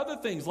talking about other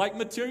things like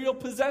material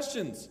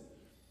possessions.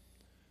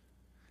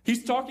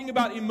 He's talking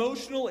about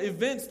emotional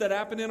events that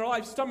happen in our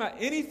life. He's talking about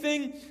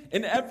anything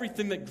and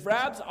everything that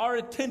grabs our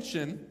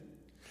attention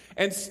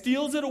and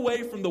steals it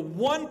away from the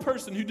one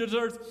person who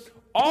deserves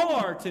all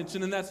our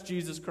attention, and that's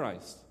Jesus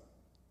Christ.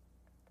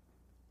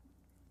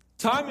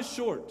 Time is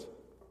short.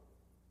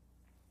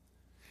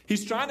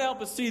 He's trying to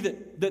help us see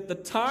that the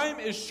time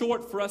is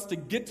short for us to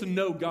get to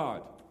know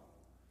God.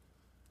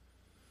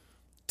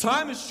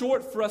 Time is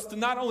short for us to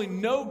not only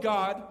know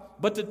God,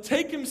 but to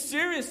take him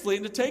seriously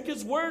and to take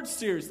his word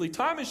seriously.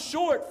 Time is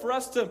short for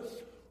us to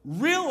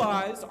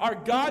realize our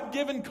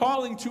God-given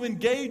calling to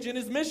engage in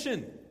his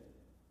mission.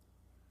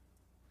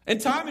 And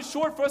time is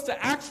short for us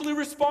to actually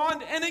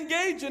respond and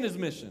engage in his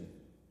mission.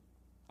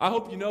 I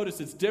hope you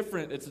notice it's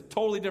different. It's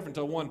totally different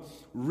to one,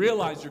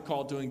 realize you're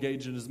called to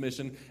engage in his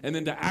mission, and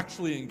then to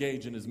actually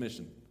engage in his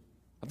mission.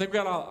 I think we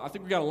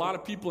got a lot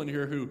of people in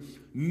here who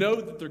know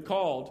that they're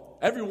called.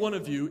 Every one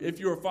of you, if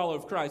you're a follower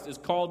of Christ, is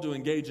called to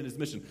engage in his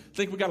mission. I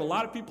think we got a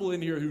lot of people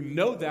in here who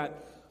know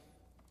that,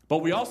 but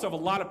we also have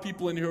a lot of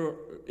people in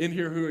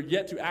here who are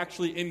yet to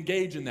actually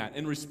engage in that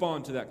and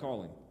respond to that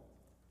calling.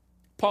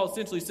 Paul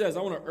essentially says,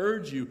 I want to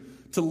urge you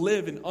to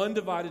live in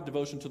undivided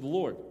devotion to the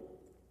Lord.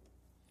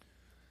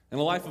 And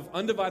a life of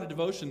undivided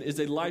devotion is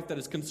a life that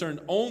is concerned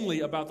only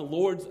about the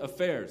Lord's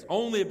affairs,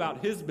 only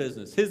about his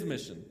business, his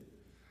mission.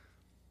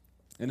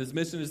 And his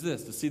mission is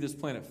this, to see this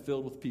planet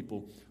filled with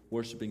people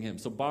worshiping him.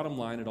 So bottom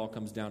line, it all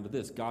comes down to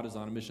this. God is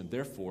on a mission.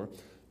 Therefore,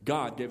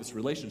 God gave us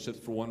relationships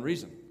for one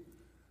reason,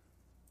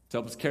 to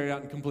help us carry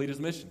out and complete his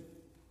mission.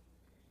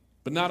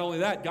 But not only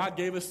that, God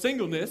gave us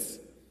singleness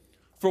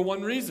for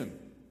one reason,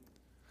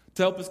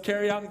 to help us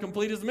carry out and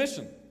complete his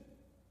mission.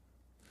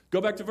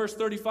 Go back to verse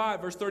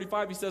 35. Verse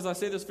 35, he says, I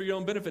say this for your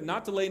own benefit,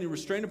 not to lay any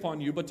restraint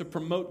upon you, but to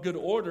promote good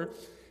order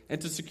and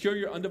to secure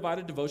your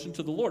undivided devotion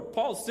to the Lord.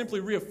 Paul is simply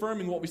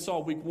reaffirming what we saw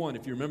week 1,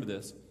 if you remember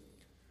this.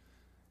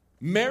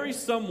 Marry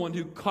someone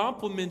who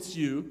compliments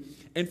you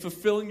in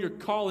fulfilling your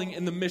calling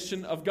in the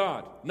mission of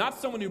God, not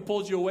someone who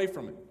pulls you away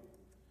from it.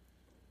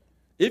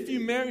 If you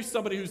marry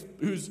somebody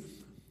who's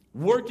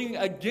working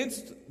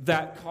against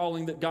that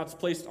calling that God's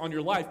placed on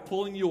your life,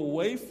 pulling you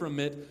away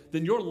from it,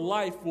 then your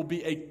life will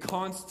be a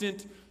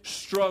constant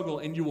struggle,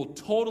 and you will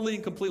totally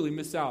and completely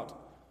miss out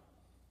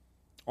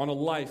on a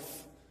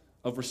life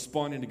of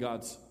responding to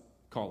God's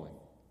calling.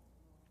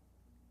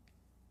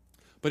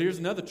 But here's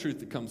another truth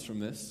that comes from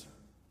this.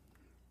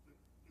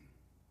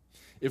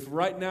 If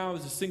right now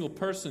as a single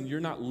person you're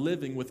not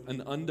living with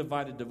an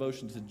undivided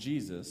devotion to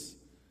Jesus,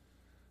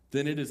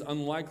 then it is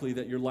unlikely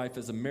that your life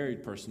as a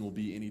married person will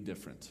be any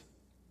different.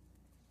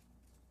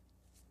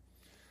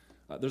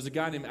 There's a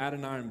guy named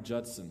Adoniram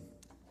Judson.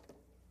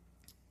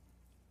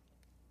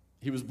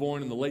 He was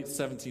born in the late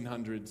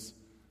 1700s.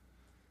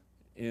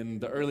 In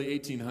the early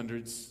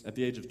 1800s, at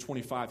the age of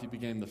 25, he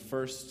became the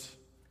first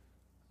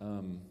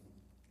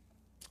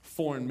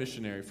foreign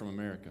missionary from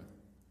America.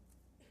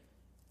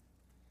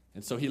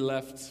 And so he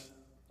left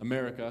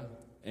America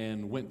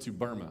and went to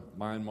Burma,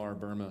 Myanmar,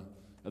 Burma,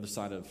 other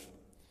side of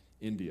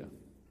India.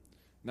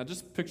 Now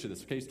just picture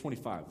this, okay, he's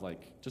 25,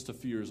 like just a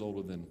few years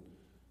older than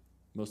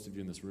most of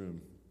you in this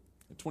room.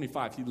 At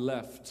 25, he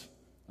left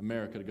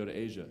America to go to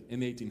Asia in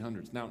the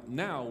 1800s.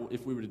 Now,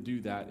 if we were to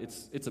do that,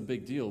 it's a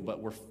big deal,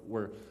 but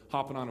we're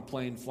hopping on a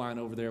plane, flying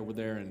over there. We're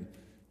there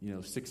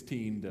in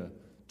 16 to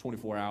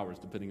 24 hours,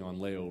 depending on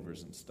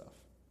layovers and stuff.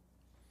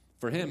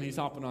 For him, he's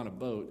hopping on a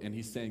boat, and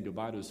he's saying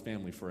goodbye to his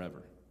family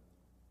forever.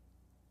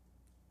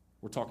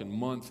 We're talking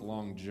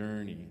month-long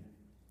journey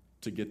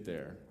to get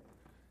there,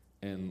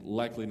 and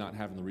likely not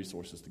having the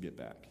resources to get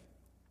back.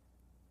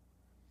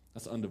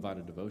 That's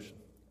undivided devotion.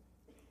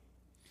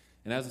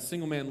 And as a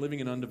single man living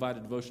in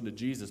undivided devotion to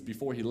Jesus,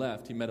 before he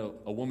left, he met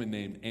a woman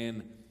named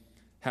Anne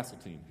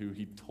Hasseltine, who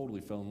he totally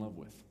fell in love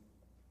with.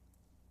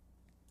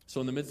 So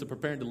in the midst of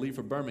preparing to leave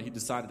for Burma, he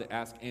decided to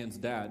ask Anne's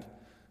dad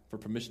for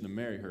permission to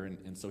marry her.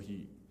 And so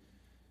he,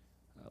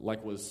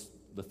 like was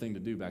the thing to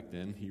do back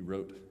then, he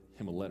wrote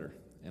him a letter.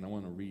 And I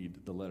want to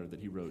read the letter that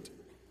he wrote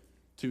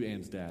to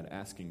Anne's dad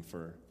asking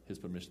for his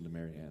permission to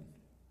marry Anne.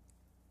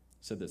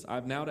 He said this, I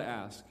have now to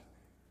ask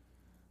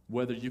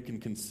whether you can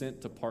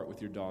consent to part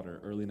with your daughter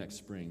early next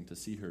spring to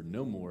see her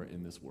no more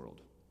in this world.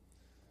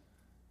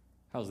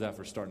 How's that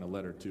for starting a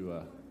letter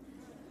to...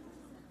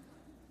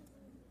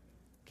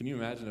 Can you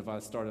imagine if I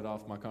started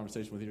off my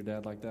conversation with your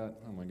dad like that?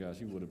 Oh my gosh,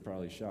 he would have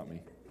probably shot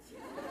me.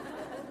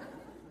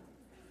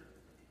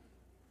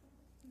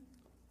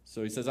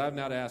 So he says, I have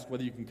now to ask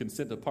whether you can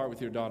consent to part with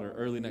your daughter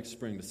early next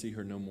spring to see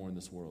her no more in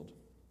this world.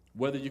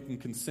 Whether you can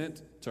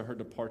consent to her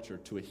departure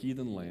to a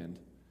heathen land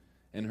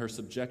and her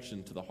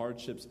subjection to the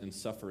hardships and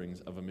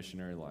sufferings of a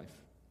missionary life.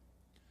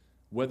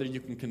 Whether you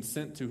can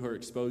consent to her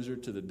exposure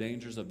to the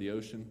dangers of the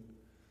ocean,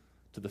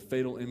 to the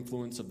fatal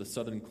influence of the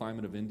southern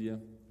climate of India,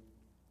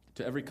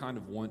 to every kind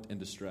of want and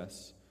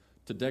distress,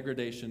 to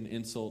degradation,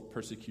 insult,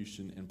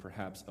 persecution, and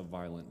perhaps a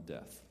violent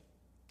death.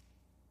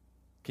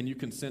 Can you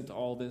consent to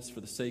all this for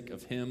the sake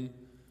of him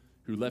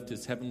who left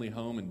his heavenly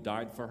home and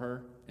died for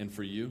her and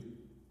for you?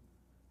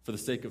 For the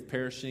sake of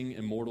perishing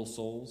immortal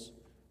souls?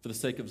 For the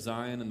sake of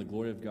Zion and the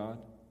glory of God?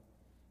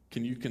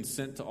 Can you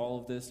consent to all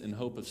of this in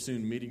hope of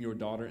soon meeting your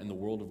daughter in the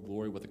world of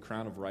glory with a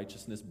crown of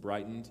righteousness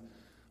brightened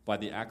by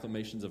the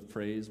acclamations of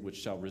praise which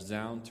shall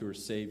resound to her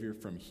Savior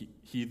from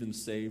heathen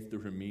saved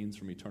through her means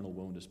from eternal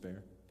woe and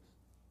despair?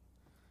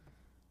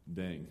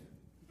 Dang.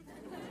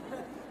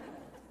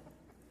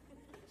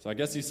 So I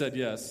guess he said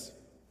yes.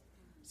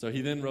 So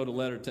he then wrote a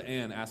letter to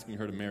Anne asking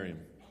her to marry him.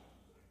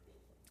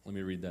 Let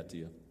me read that to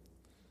you.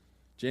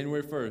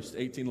 January 1st,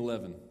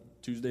 1811,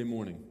 Tuesday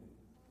morning.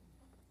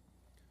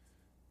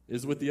 It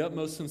is with the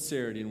utmost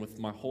sincerity and with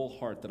my whole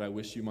heart that I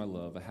wish you, my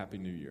love, a happy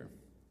new year.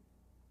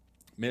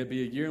 May it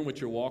be a year in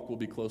which your walk will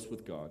be close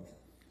with God,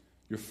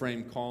 your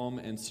frame calm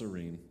and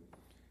serene,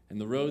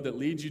 and the road that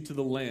leads you to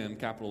the Lamb,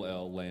 capital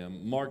L,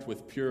 Lamb, marked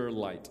with pure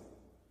light.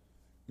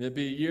 May it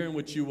be a year in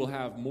which you will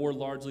have more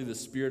largely the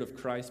Spirit of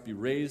Christ, be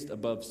raised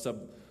above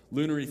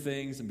sublunary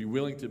things, and be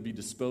willing to be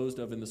disposed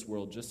of in this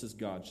world just as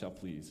God shall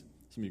please.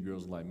 Some of you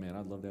girls are like, man,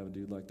 I'd love to have a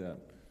dude like that.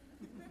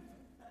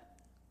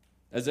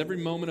 As every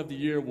moment of the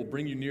year will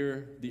bring you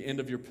near the end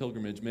of your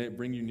pilgrimage, may it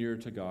bring you nearer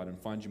to God and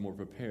find you more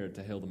prepared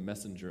to hail the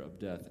messenger of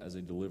death as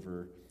a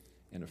deliverer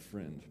and a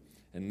friend.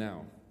 And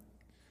now,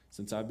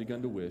 since I've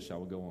begun to wish, I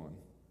will go on.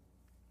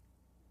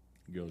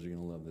 Girls, you're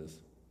going to love this.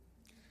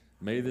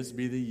 May this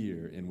be the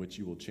year in which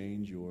you will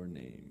change your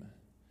name,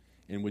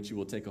 in which you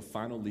will take a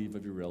final leave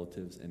of your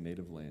relatives and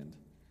native land,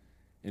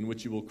 in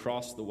which you will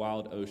cross the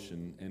wild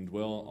ocean and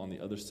dwell on the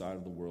other side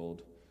of the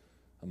world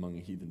among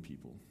a heathen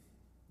people.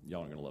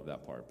 Y'all aren't going to love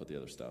that part, but the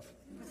other stuff.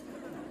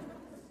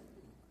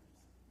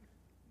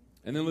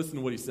 And then listen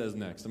to what he says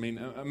next. I mean,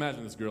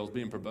 imagine this girl's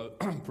being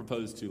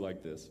proposed to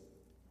like this.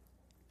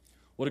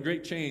 What a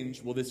great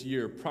change will this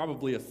year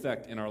probably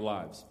affect in our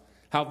lives.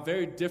 How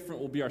very different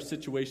will be our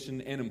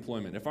situation and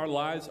employment. If our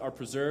lives are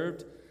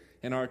preserved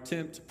and our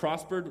attempt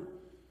prospered,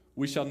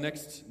 we shall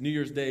next New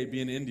Year's Day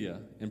be in India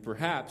and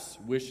perhaps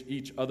wish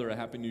each other a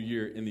happy new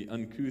year in the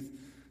uncouth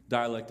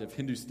dialect of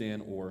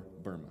Hindustan or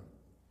Burma.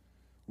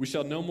 We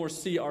shall no more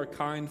see our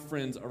kind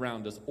friends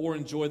around us or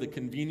enjoy the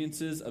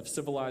conveniences of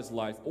civilized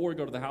life or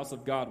go to the house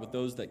of God with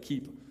those that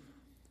keep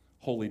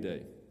holy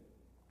day.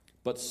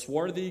 But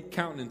swarthy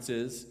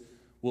countenances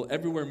will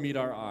everywhere meet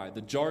our eye.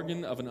 The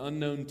jargon of an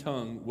unknown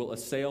tongue will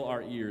assail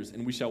our ears,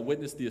 and we shall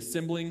witness the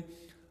assembling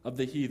of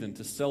the heathen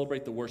to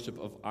celebrate the worship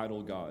of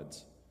idol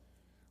gods.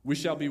 We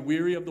shall be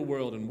weary of the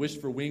world and wish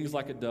for wings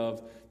like a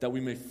dove that we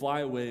may fly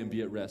away and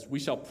be at rest.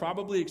 We shall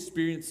probably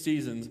experience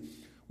seasons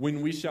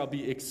when we shall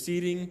be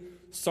exceeding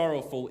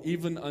sorrowful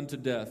even unto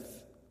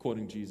death,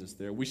 quoting Jesus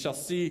there. We shall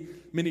see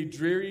many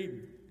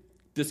dreary,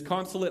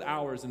 disconsolate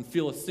hours and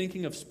feel a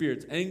sinking of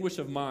spirits, anguish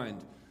of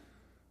mind,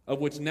 of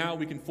which now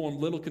we can form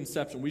little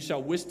conception. We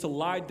shall wish to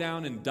lie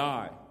down and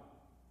die,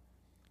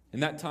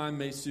 and that time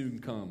may soon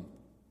come.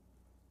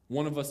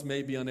 One of us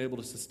may be unable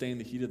to sustain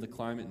the heat of the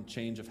climate and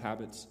change of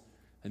habits,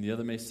 and the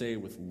other may say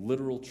with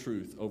literal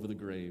truth over the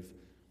grave,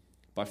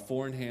 by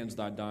foreign hands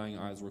thy dying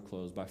eyes were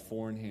closed, by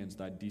foreign hands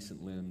thy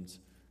decent limbs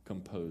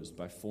composed,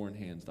 by foreign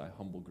hands thy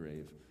humble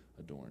grave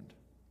adorned.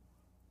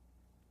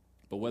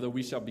 But whether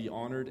we shall be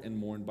honored and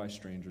mourned by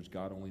strangers,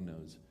 God only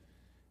knows.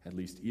 At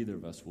least either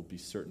of us will be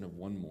certain of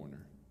one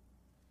mourner.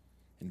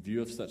 In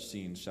view of such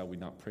scenes, shall we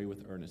not pray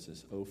with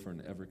earnestness, oh, for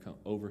an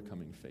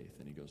overcoming faith?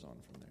 And he goes on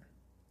from there.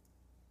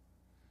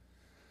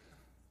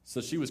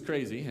 So she was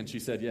crazy, and she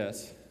said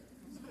yes.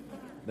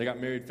 They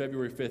got married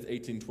February 5th,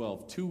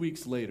 1812. 2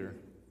 weeks later,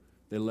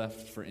 they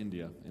left for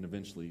India and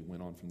eventually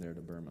went on from there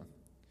to Burma.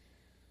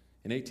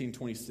 In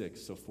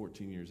 1826, so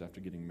 14 years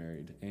after getting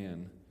married,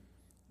 Anne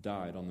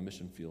died on the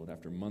mission field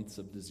after months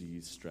of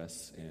disease,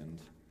 stress, and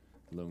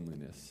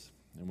loneliness.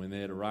 And when they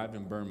had arrived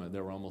in Burma,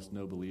 there were almost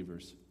no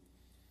believers.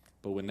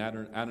 But when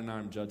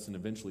Adoniram Judson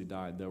eventually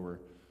died, there were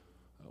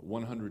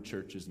 100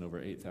 churches and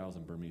over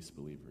 8,000 Burmese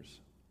believers.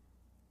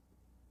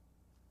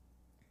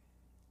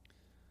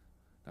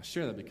 I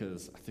share that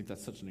because I think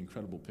that's such an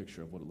incredible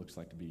picture of what it looks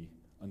like to be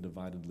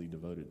undividedly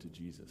devoted to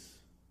Jesus.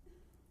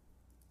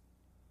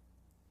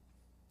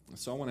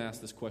 So I want to ask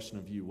this question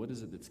of you. What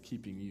is it that's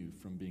keeping you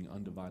from being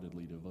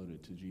undividedly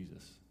devoted to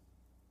Jesus?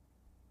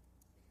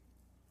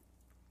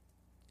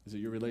 Is it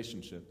your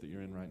relationship that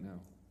you're in right now?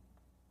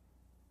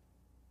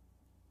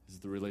 Is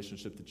it the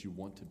relationship that you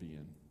want to be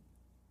in?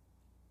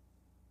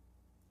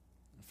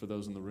 For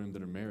those in the room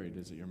that are married,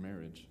 is it your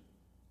marriage?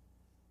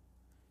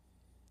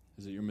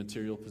 Is it your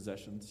material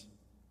possessions?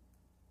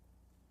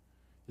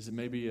 Is it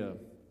maybe a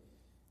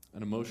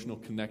an emotional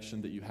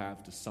connection that you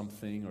have to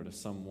something or to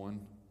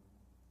someone?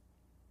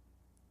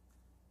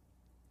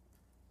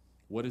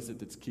 What is it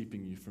that's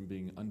keeping you from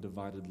being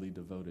undividedly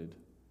devoted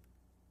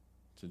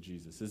to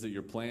Jesus? Is it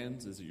your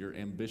plans? Is it your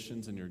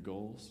ambitions and your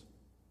goals?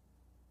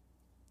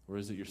 Or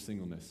is it your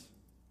singleness?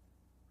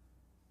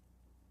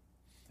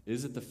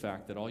 Is it the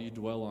fact that all you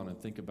dwell on and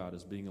think about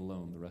is being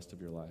alone the rest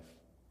of your life,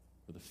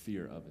 or the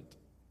fear of it?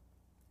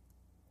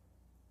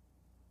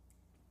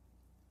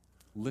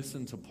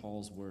 Listen to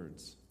Paul's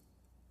words.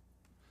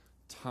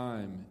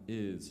 Time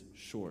is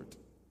short.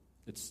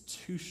 It's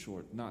too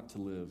short not to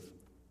live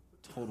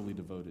totally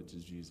devoted to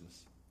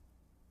Jesus.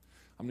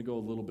 I'm going to go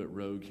a little bit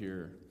rogue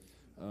here.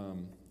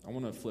 I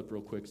want to flip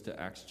real quick to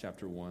Acts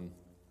chapter 1.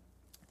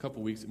 A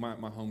couple weeks,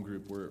 my home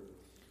group, we're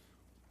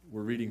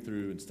reading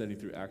through and studying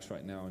through Acts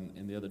right now,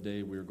 and the other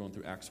day we were going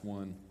through Acts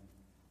 1.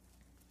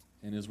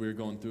 And as we were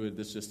going through it,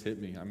 this just hit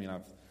me. I mean,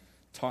 I've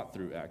taught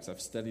through Acts.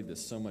 I've studied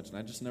this so much, and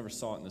I just never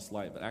saw it in this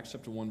light. But Acts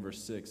chapter 1,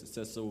 verse 6, it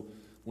says, "So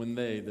when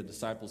they, the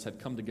disciples, had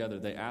come together,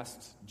 they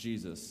asked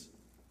Jesus,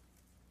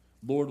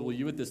 'Lord, will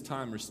you at this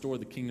time restore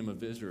the kingdom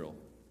of Israel,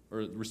 or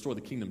restore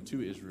the kingdom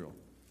to Israel?'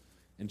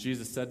 And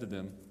Jesus said to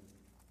them,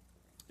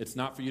 'It's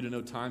not for you to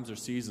know times or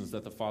seasons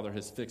that the Father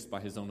has fixed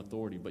by his own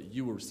authority, but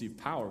you will receive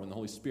power when the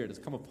Holy Spirit has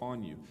come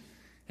upon you,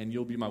 and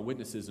you'll be my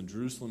witnesses in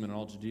Jerusalem and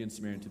all Judea and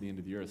Samaria and to the end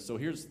of the earth.'" So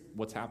here's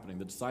what's happening.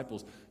 The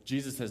disciples,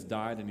 Jesus has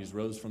died and he's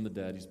rose from the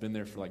dead. He's been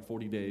there for like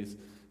 40 days,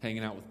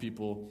 hanging out with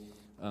people,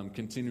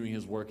 continuing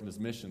his work and his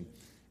mission.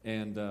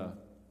 And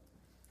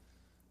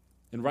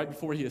right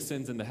before he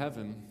ascends into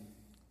heaven,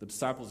 the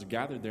disciples are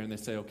gathered there and they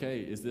say, "Okay,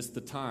 is this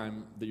the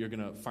time that you're going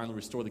to finally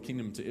restore the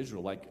kingdom to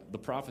Israel?" Like the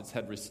prophets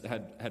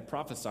had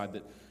prophesied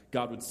that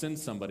God would send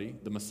somebody,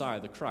 the Messiah,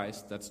 the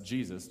Christ. That's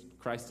Jesus.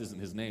 Christ isn't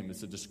his name.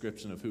 It's a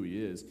description of who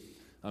he is.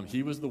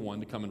 He was the one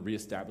to come and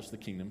reestablish the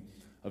kingdom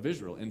of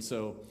Israel. And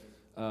so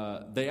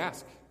they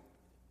ask,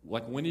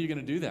 like, when are you going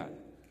to do that?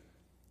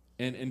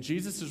 And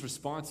Jesus'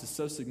 response is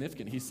so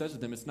significant. He says to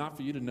them, "It's not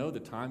for you to know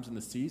the times and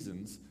the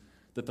seasons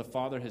that the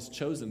Father has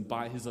chosen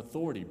by his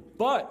authority.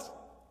 But,"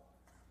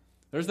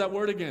 there's that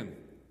word again,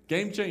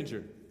 game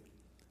changer.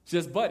 He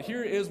says, "But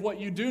here is what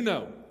you do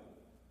know."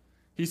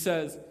 He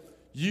says,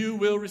 "You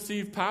will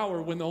receive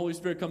power when the Holy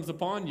Spirit comes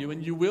upon you,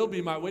 and you will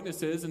be my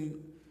witnesses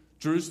in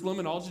Jerusalem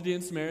and all Judea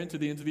and Samaria and to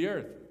the ends of the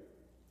earth."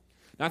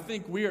 And I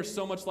think we are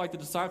so much like the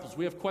disciples.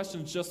 We have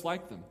questions just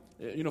like them.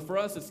 You know, for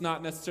us, it's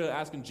not necessarily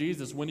asking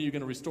Jesus, when are you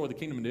going to restore the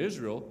kingdom into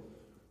Israel?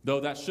 Though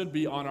that should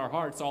be on our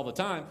hearts all the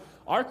time.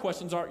 Our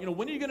questions are,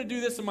 when are you going to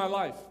do this in my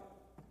life?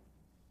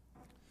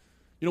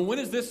 When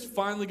is this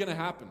finally going to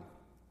happen?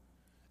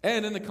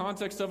 And in the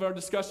context of our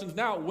discussions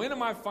now, when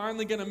am I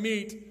finally going to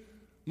meet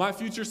my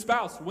future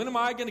spouse? When am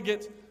I going to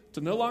get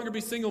to no longer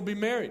be single, be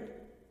married?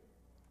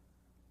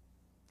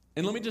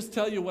 And let me just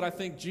tell you what I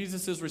think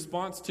Jesus'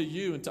 response to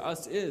you and to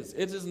us is.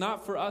 It is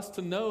not for us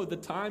to know the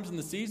times and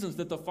the seasons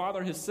that the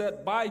Father has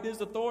set by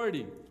his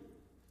authority.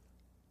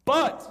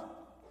 But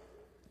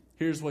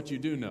here's what you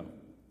do know.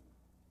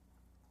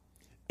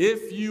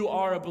 If you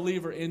are a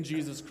believer in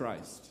Jesus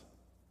Christ,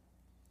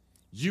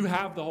 you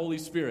have the Holy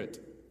Spirit.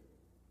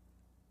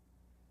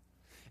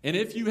 And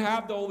if you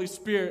have the Holy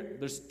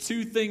Spirit, there's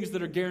two things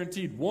that are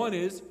guaranteed. One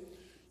is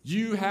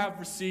you have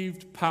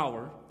received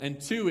power, and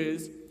two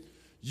is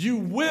you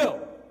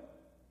will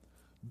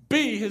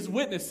be his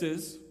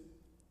witnesses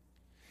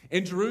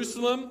in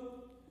Jerusalem,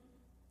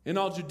 in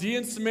all Judea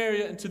and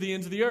Samaria, and to the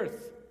ends of the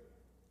earth.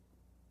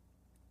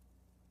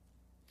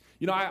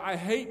 I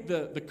hate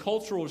the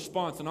cultural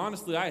response, and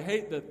honestly, I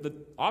hate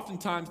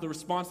oftentimes the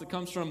response that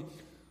comes from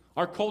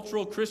our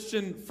cultural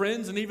Christian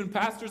friends and even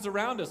pastors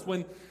around us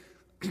when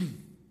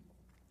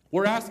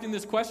we're asking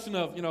this question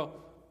of,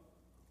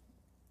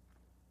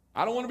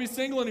 I don't want to be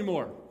single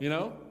anymore,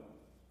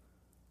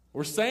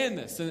 We're saying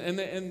this, and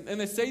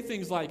they say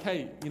things like,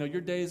 "Hey,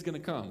 your day is going to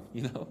come,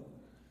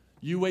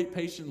 You wait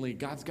patiently.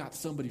 God's got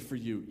somebody for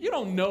you." You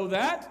don't know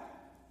that.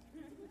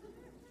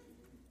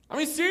 I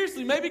mean,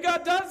 seriously, maybe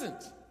God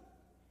doesn't.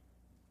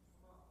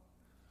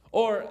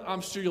 Or,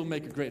 "I'm sure you'll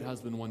make a great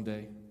husband one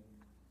day.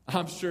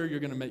 I'm sure you're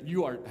going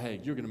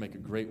to make a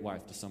great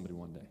wife to somebody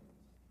one day."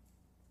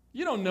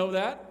 You don't know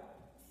that.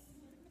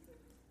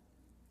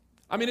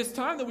 I mean, it's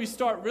time that we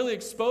start really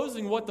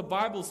exposing what the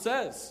Bible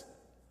says.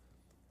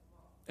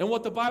 And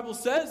what the Bible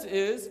says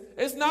is,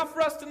 it's not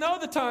for us to know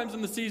the times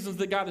and the seasons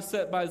that God has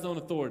set by his own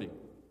authority.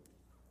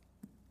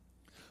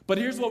 But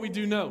here's what we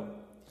do know.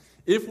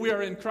 If we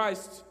are in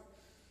Christ,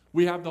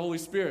 we have the Holy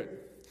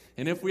Spirit.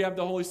 And if we have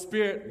the Holy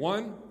Spirit,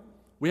 one,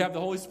 we have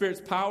the Holy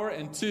Spirit's power,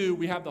 and two,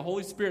 we have the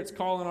Holy Spirit's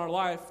call in our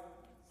life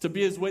to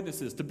be his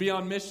witnesses, to be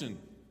on mission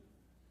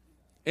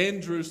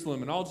in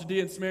Jerusalem and all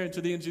Judea and Samaria and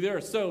to the ends of the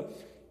earth. So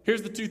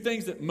here's the two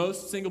things that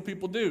most single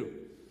people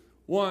do.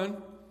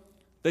 One,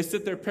 they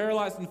sit there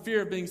paralyzed in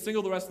fear of being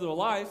single the rest of their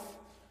life,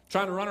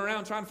 trying to run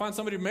around, trying to find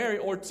somebody to marry.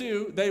 Or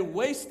two, they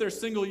waste their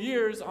single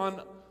years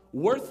on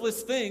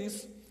worthless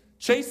things,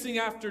 chasing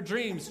after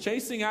dreams,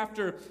 chasing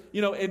after,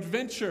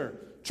 adventure,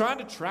 trying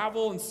to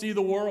travel and see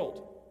the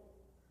world.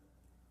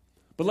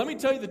 But let me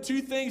tell you the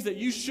two things that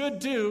you should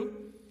do,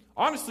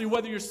 honestly,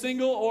 whether you're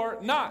single or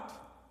not.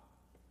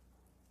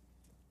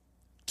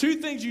 Two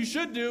things you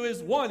should do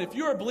is, one, if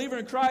you're a believer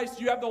in Christ,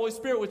 you have the Holy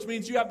Spirit, which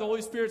means you have the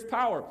Holy Spirit's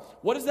power.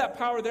 What is that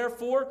power there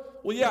for?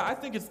 Well, yeah, I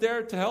think it's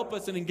there to help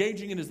us in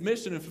engaging in His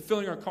mission and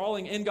fulfilling our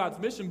calling in God's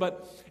mission,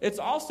 but it's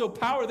also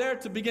power there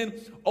to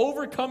begin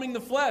overcoming the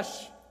flesh,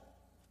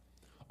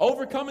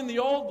 overcoming the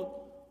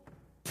old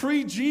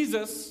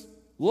pre-Jesus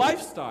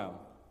lifestyle.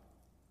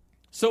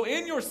 So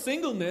in your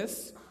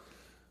singleness,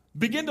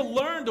 begin to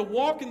learn to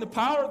walk in the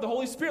power of the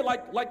Holy Spirit,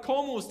 like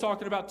Coleman was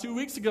talking about 2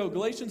 weeks ago,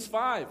 Galatians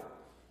 5.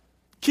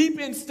 Keep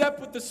in step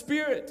with the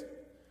Spirit.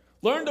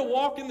 Learn to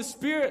walk in the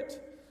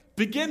Spirit.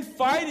 Begin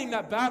fighting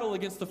that battle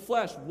against the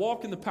flesh.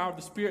 Walk in the power of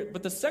the Spirit.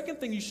 But the second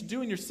thing you should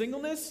do in your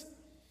singleness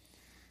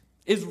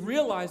is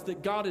realize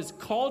that God has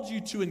called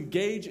you to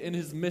engage in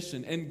His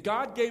mission. And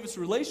God gave us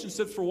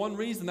relationships for one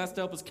reason. That's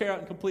to help us carry out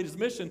and complete His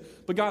mission.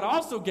 But God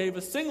also gave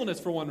us singleness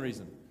for one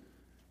reason.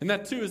 And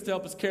that too is to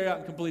help us carry out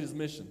and complete His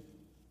mission.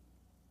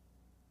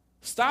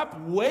 Stop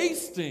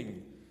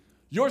wasting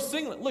your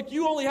singleness. Look,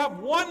 you only have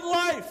one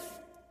life.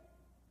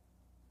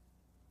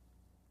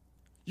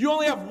 You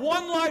only have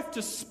one life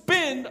to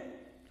spend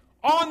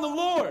on the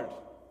Lord.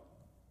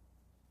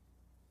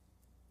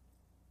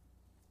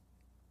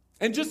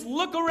 And just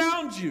look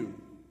around you.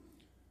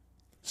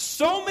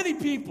 So many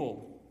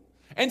people,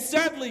 and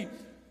sadly,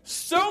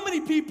 so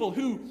many people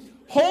who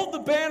hold the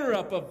banner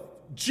up of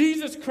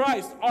Jesus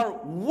Christ are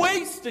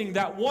wasting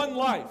that one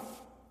life.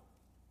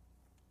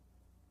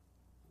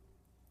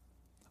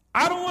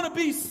 I don't want to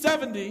be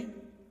 70.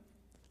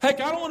 Heck,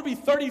 I don't want to be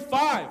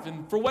 35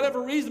 and for whatever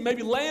reason,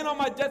 maybe laying on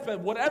my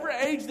deathbed, whatever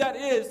age that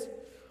is,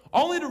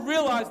 only to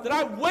realize that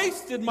I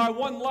wasted my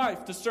one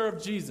life to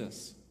serve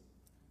Jesus.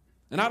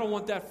 And I don't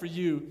want that for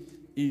you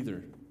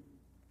either.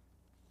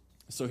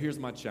 So here's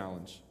my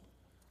challenge.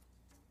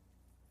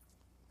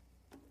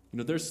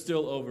 There's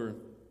still over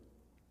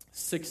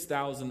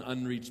 6,000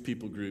 unreached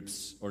people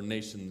groups or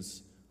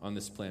nations on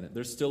this planet.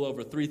 There's still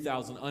over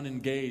 3,000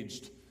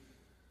 unengaged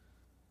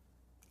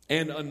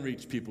and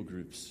unreached people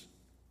groups.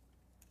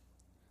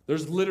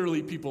 There's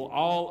literally people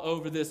all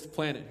over this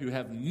planet who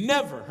have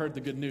never heard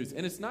the good news.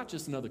 And it's not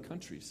just in other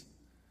countries.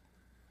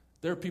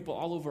 There are people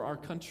all over our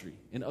country,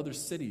 in other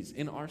cities,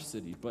 in our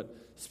city. But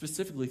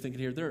specifically thinking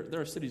here, there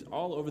are cities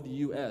all over the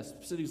U.S.,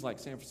 cities like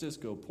San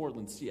Francisco,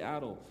 Portland,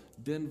 Seattle,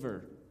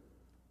 Denver,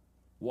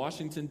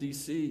 Washington,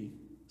 D.C.,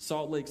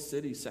 Salt Lake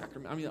City,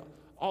 Sacramento.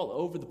 All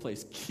over the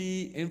place.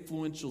 Key,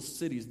 influential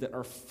cities that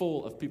are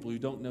full of people who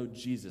don't know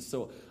Jesus.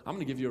 So I'm going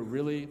to give you a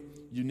really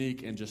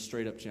unique and just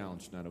straight up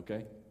challenge tonight,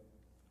 okay?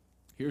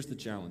 Here's the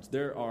challenge.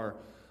 There are,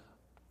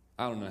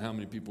 I don't know how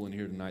many people in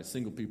here tonight,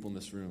 single people in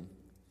this room.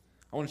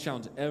 I want to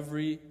challenge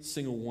every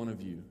single one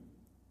of you.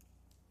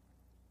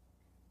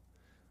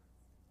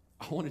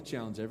 I want to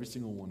challenge every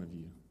single one of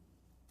you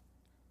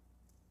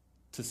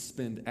to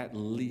spend at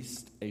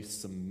least a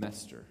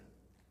semester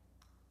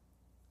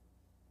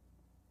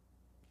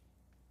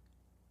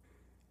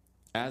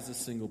as a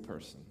single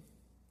person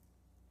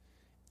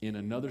in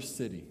another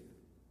city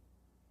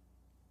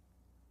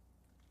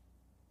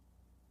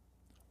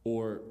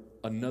or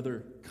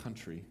another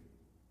country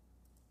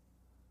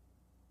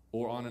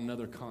or on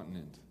another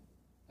continent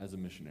as a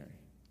missionary.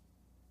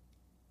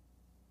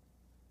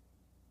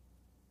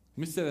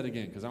 Let me say that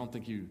again because I don't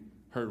think you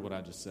heard what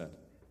I just said.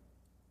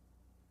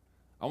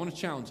 I want to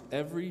challenge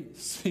every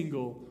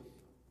single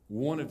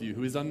one of you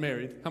who is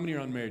unmarried. How many are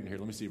unmarried in here?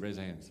 Let me see. Raise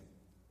your hands.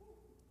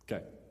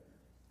 Okay.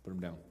 Put them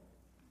down.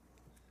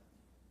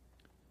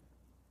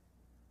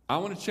 I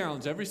want to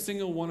challenge every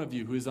single one of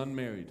you who is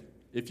unmarried.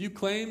 If you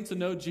claim to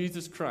know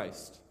Jesus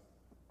Christ,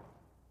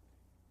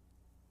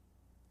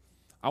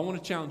 I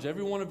want to challenge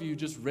every one of you,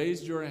 just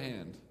raise your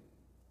hand,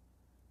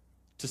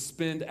 to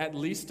spend at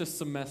least a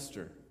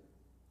semester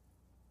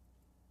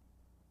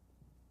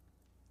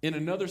in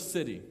another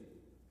city,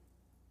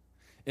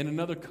 in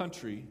another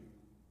country,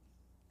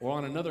 or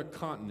on another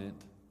continent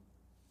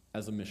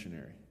as a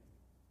missionary.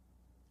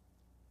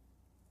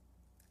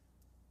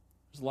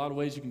 There's a lot of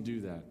ways you can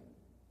do that.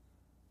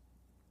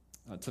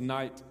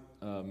 Tonight,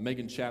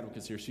 Megan Chadwick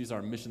is here. She's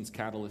our missions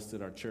catalyst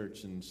at our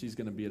church, and she's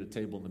going to be at a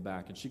table in the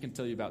back. And she can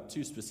tell you about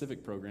two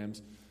specific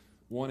programs.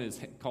 One is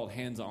called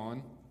Hands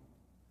On,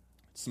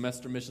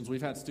 semester missions.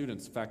 We've had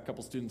students, in fact, a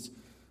couple students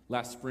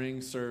last spring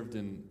served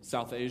in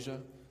South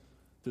Asia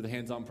through the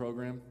Hands On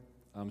program.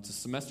 It's a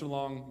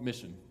semester-long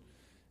mission.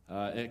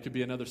 And it could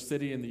be another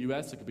city in the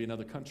U.S. It could be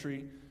another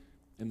country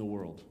in the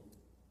world.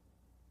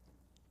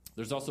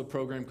 There's also a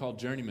program called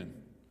Journeyman.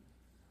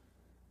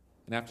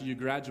 And after you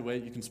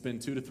graduate, you can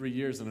spend 2 to 3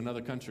 years in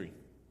another country.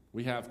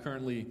 We have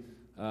currently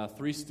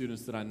 3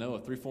 students that I know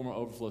of, 3 former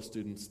Overflow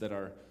students that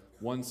are,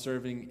 one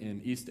serving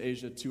in East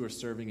Asia, 2 are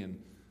serving in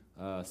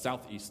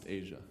Southeast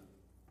Asia.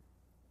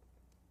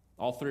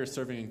 All 3 are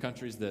serving in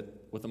countries that,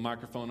 with a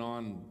microphone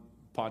on,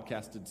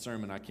 podcasted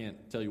sermon, I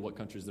can't tell you what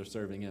countries they're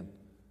serving in.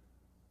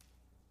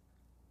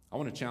 I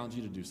want to challenge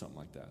you to do something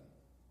like that.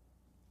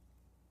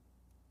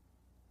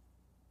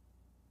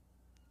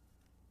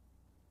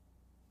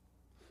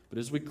 But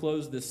as we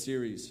close this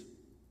series,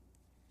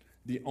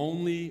 the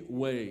only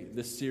way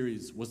this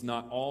series was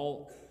not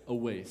all a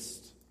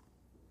waste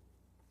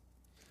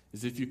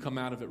is if you come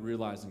out of it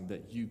realizing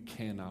that you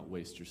cannot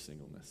waste your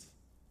singleness.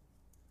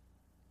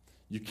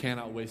 You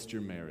cannot waste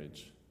your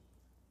marriage.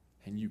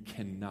 And you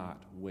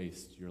cannot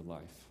waste your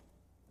life.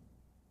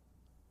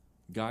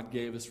 God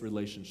gave us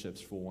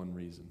relationships for one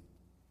reason.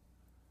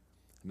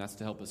 And that's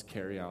to help us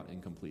carry out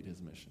and complete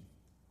His mission.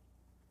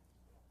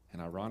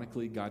 And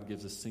ironically, God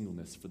gives us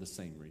singleness for the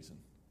same reason.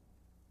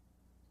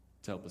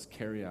 To help us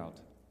carry out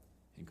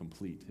and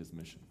complete His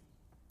mission.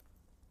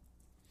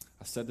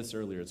 I said this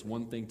earlier, it's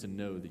one thing to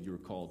know that you are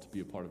called to be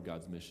a part of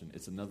God's mission.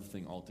 It's another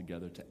thing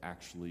altogether to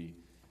actually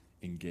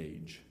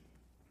engage.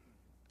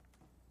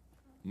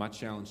 My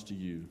challenge to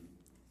you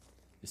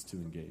is to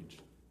engage.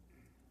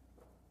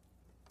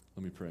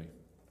 Let me pray.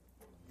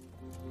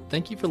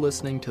 Thank you for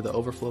listening to the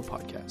Overflow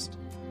Podcast.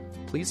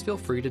 Please feel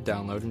free to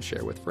download and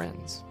share with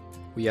friends.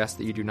 We ask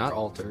that you do not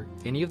alter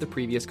any of the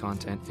previous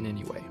content in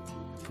any way.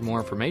 For more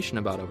information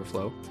about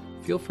Overflow,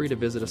 feel free to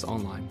visit us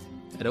online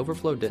at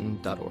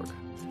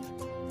overflowdenton.org.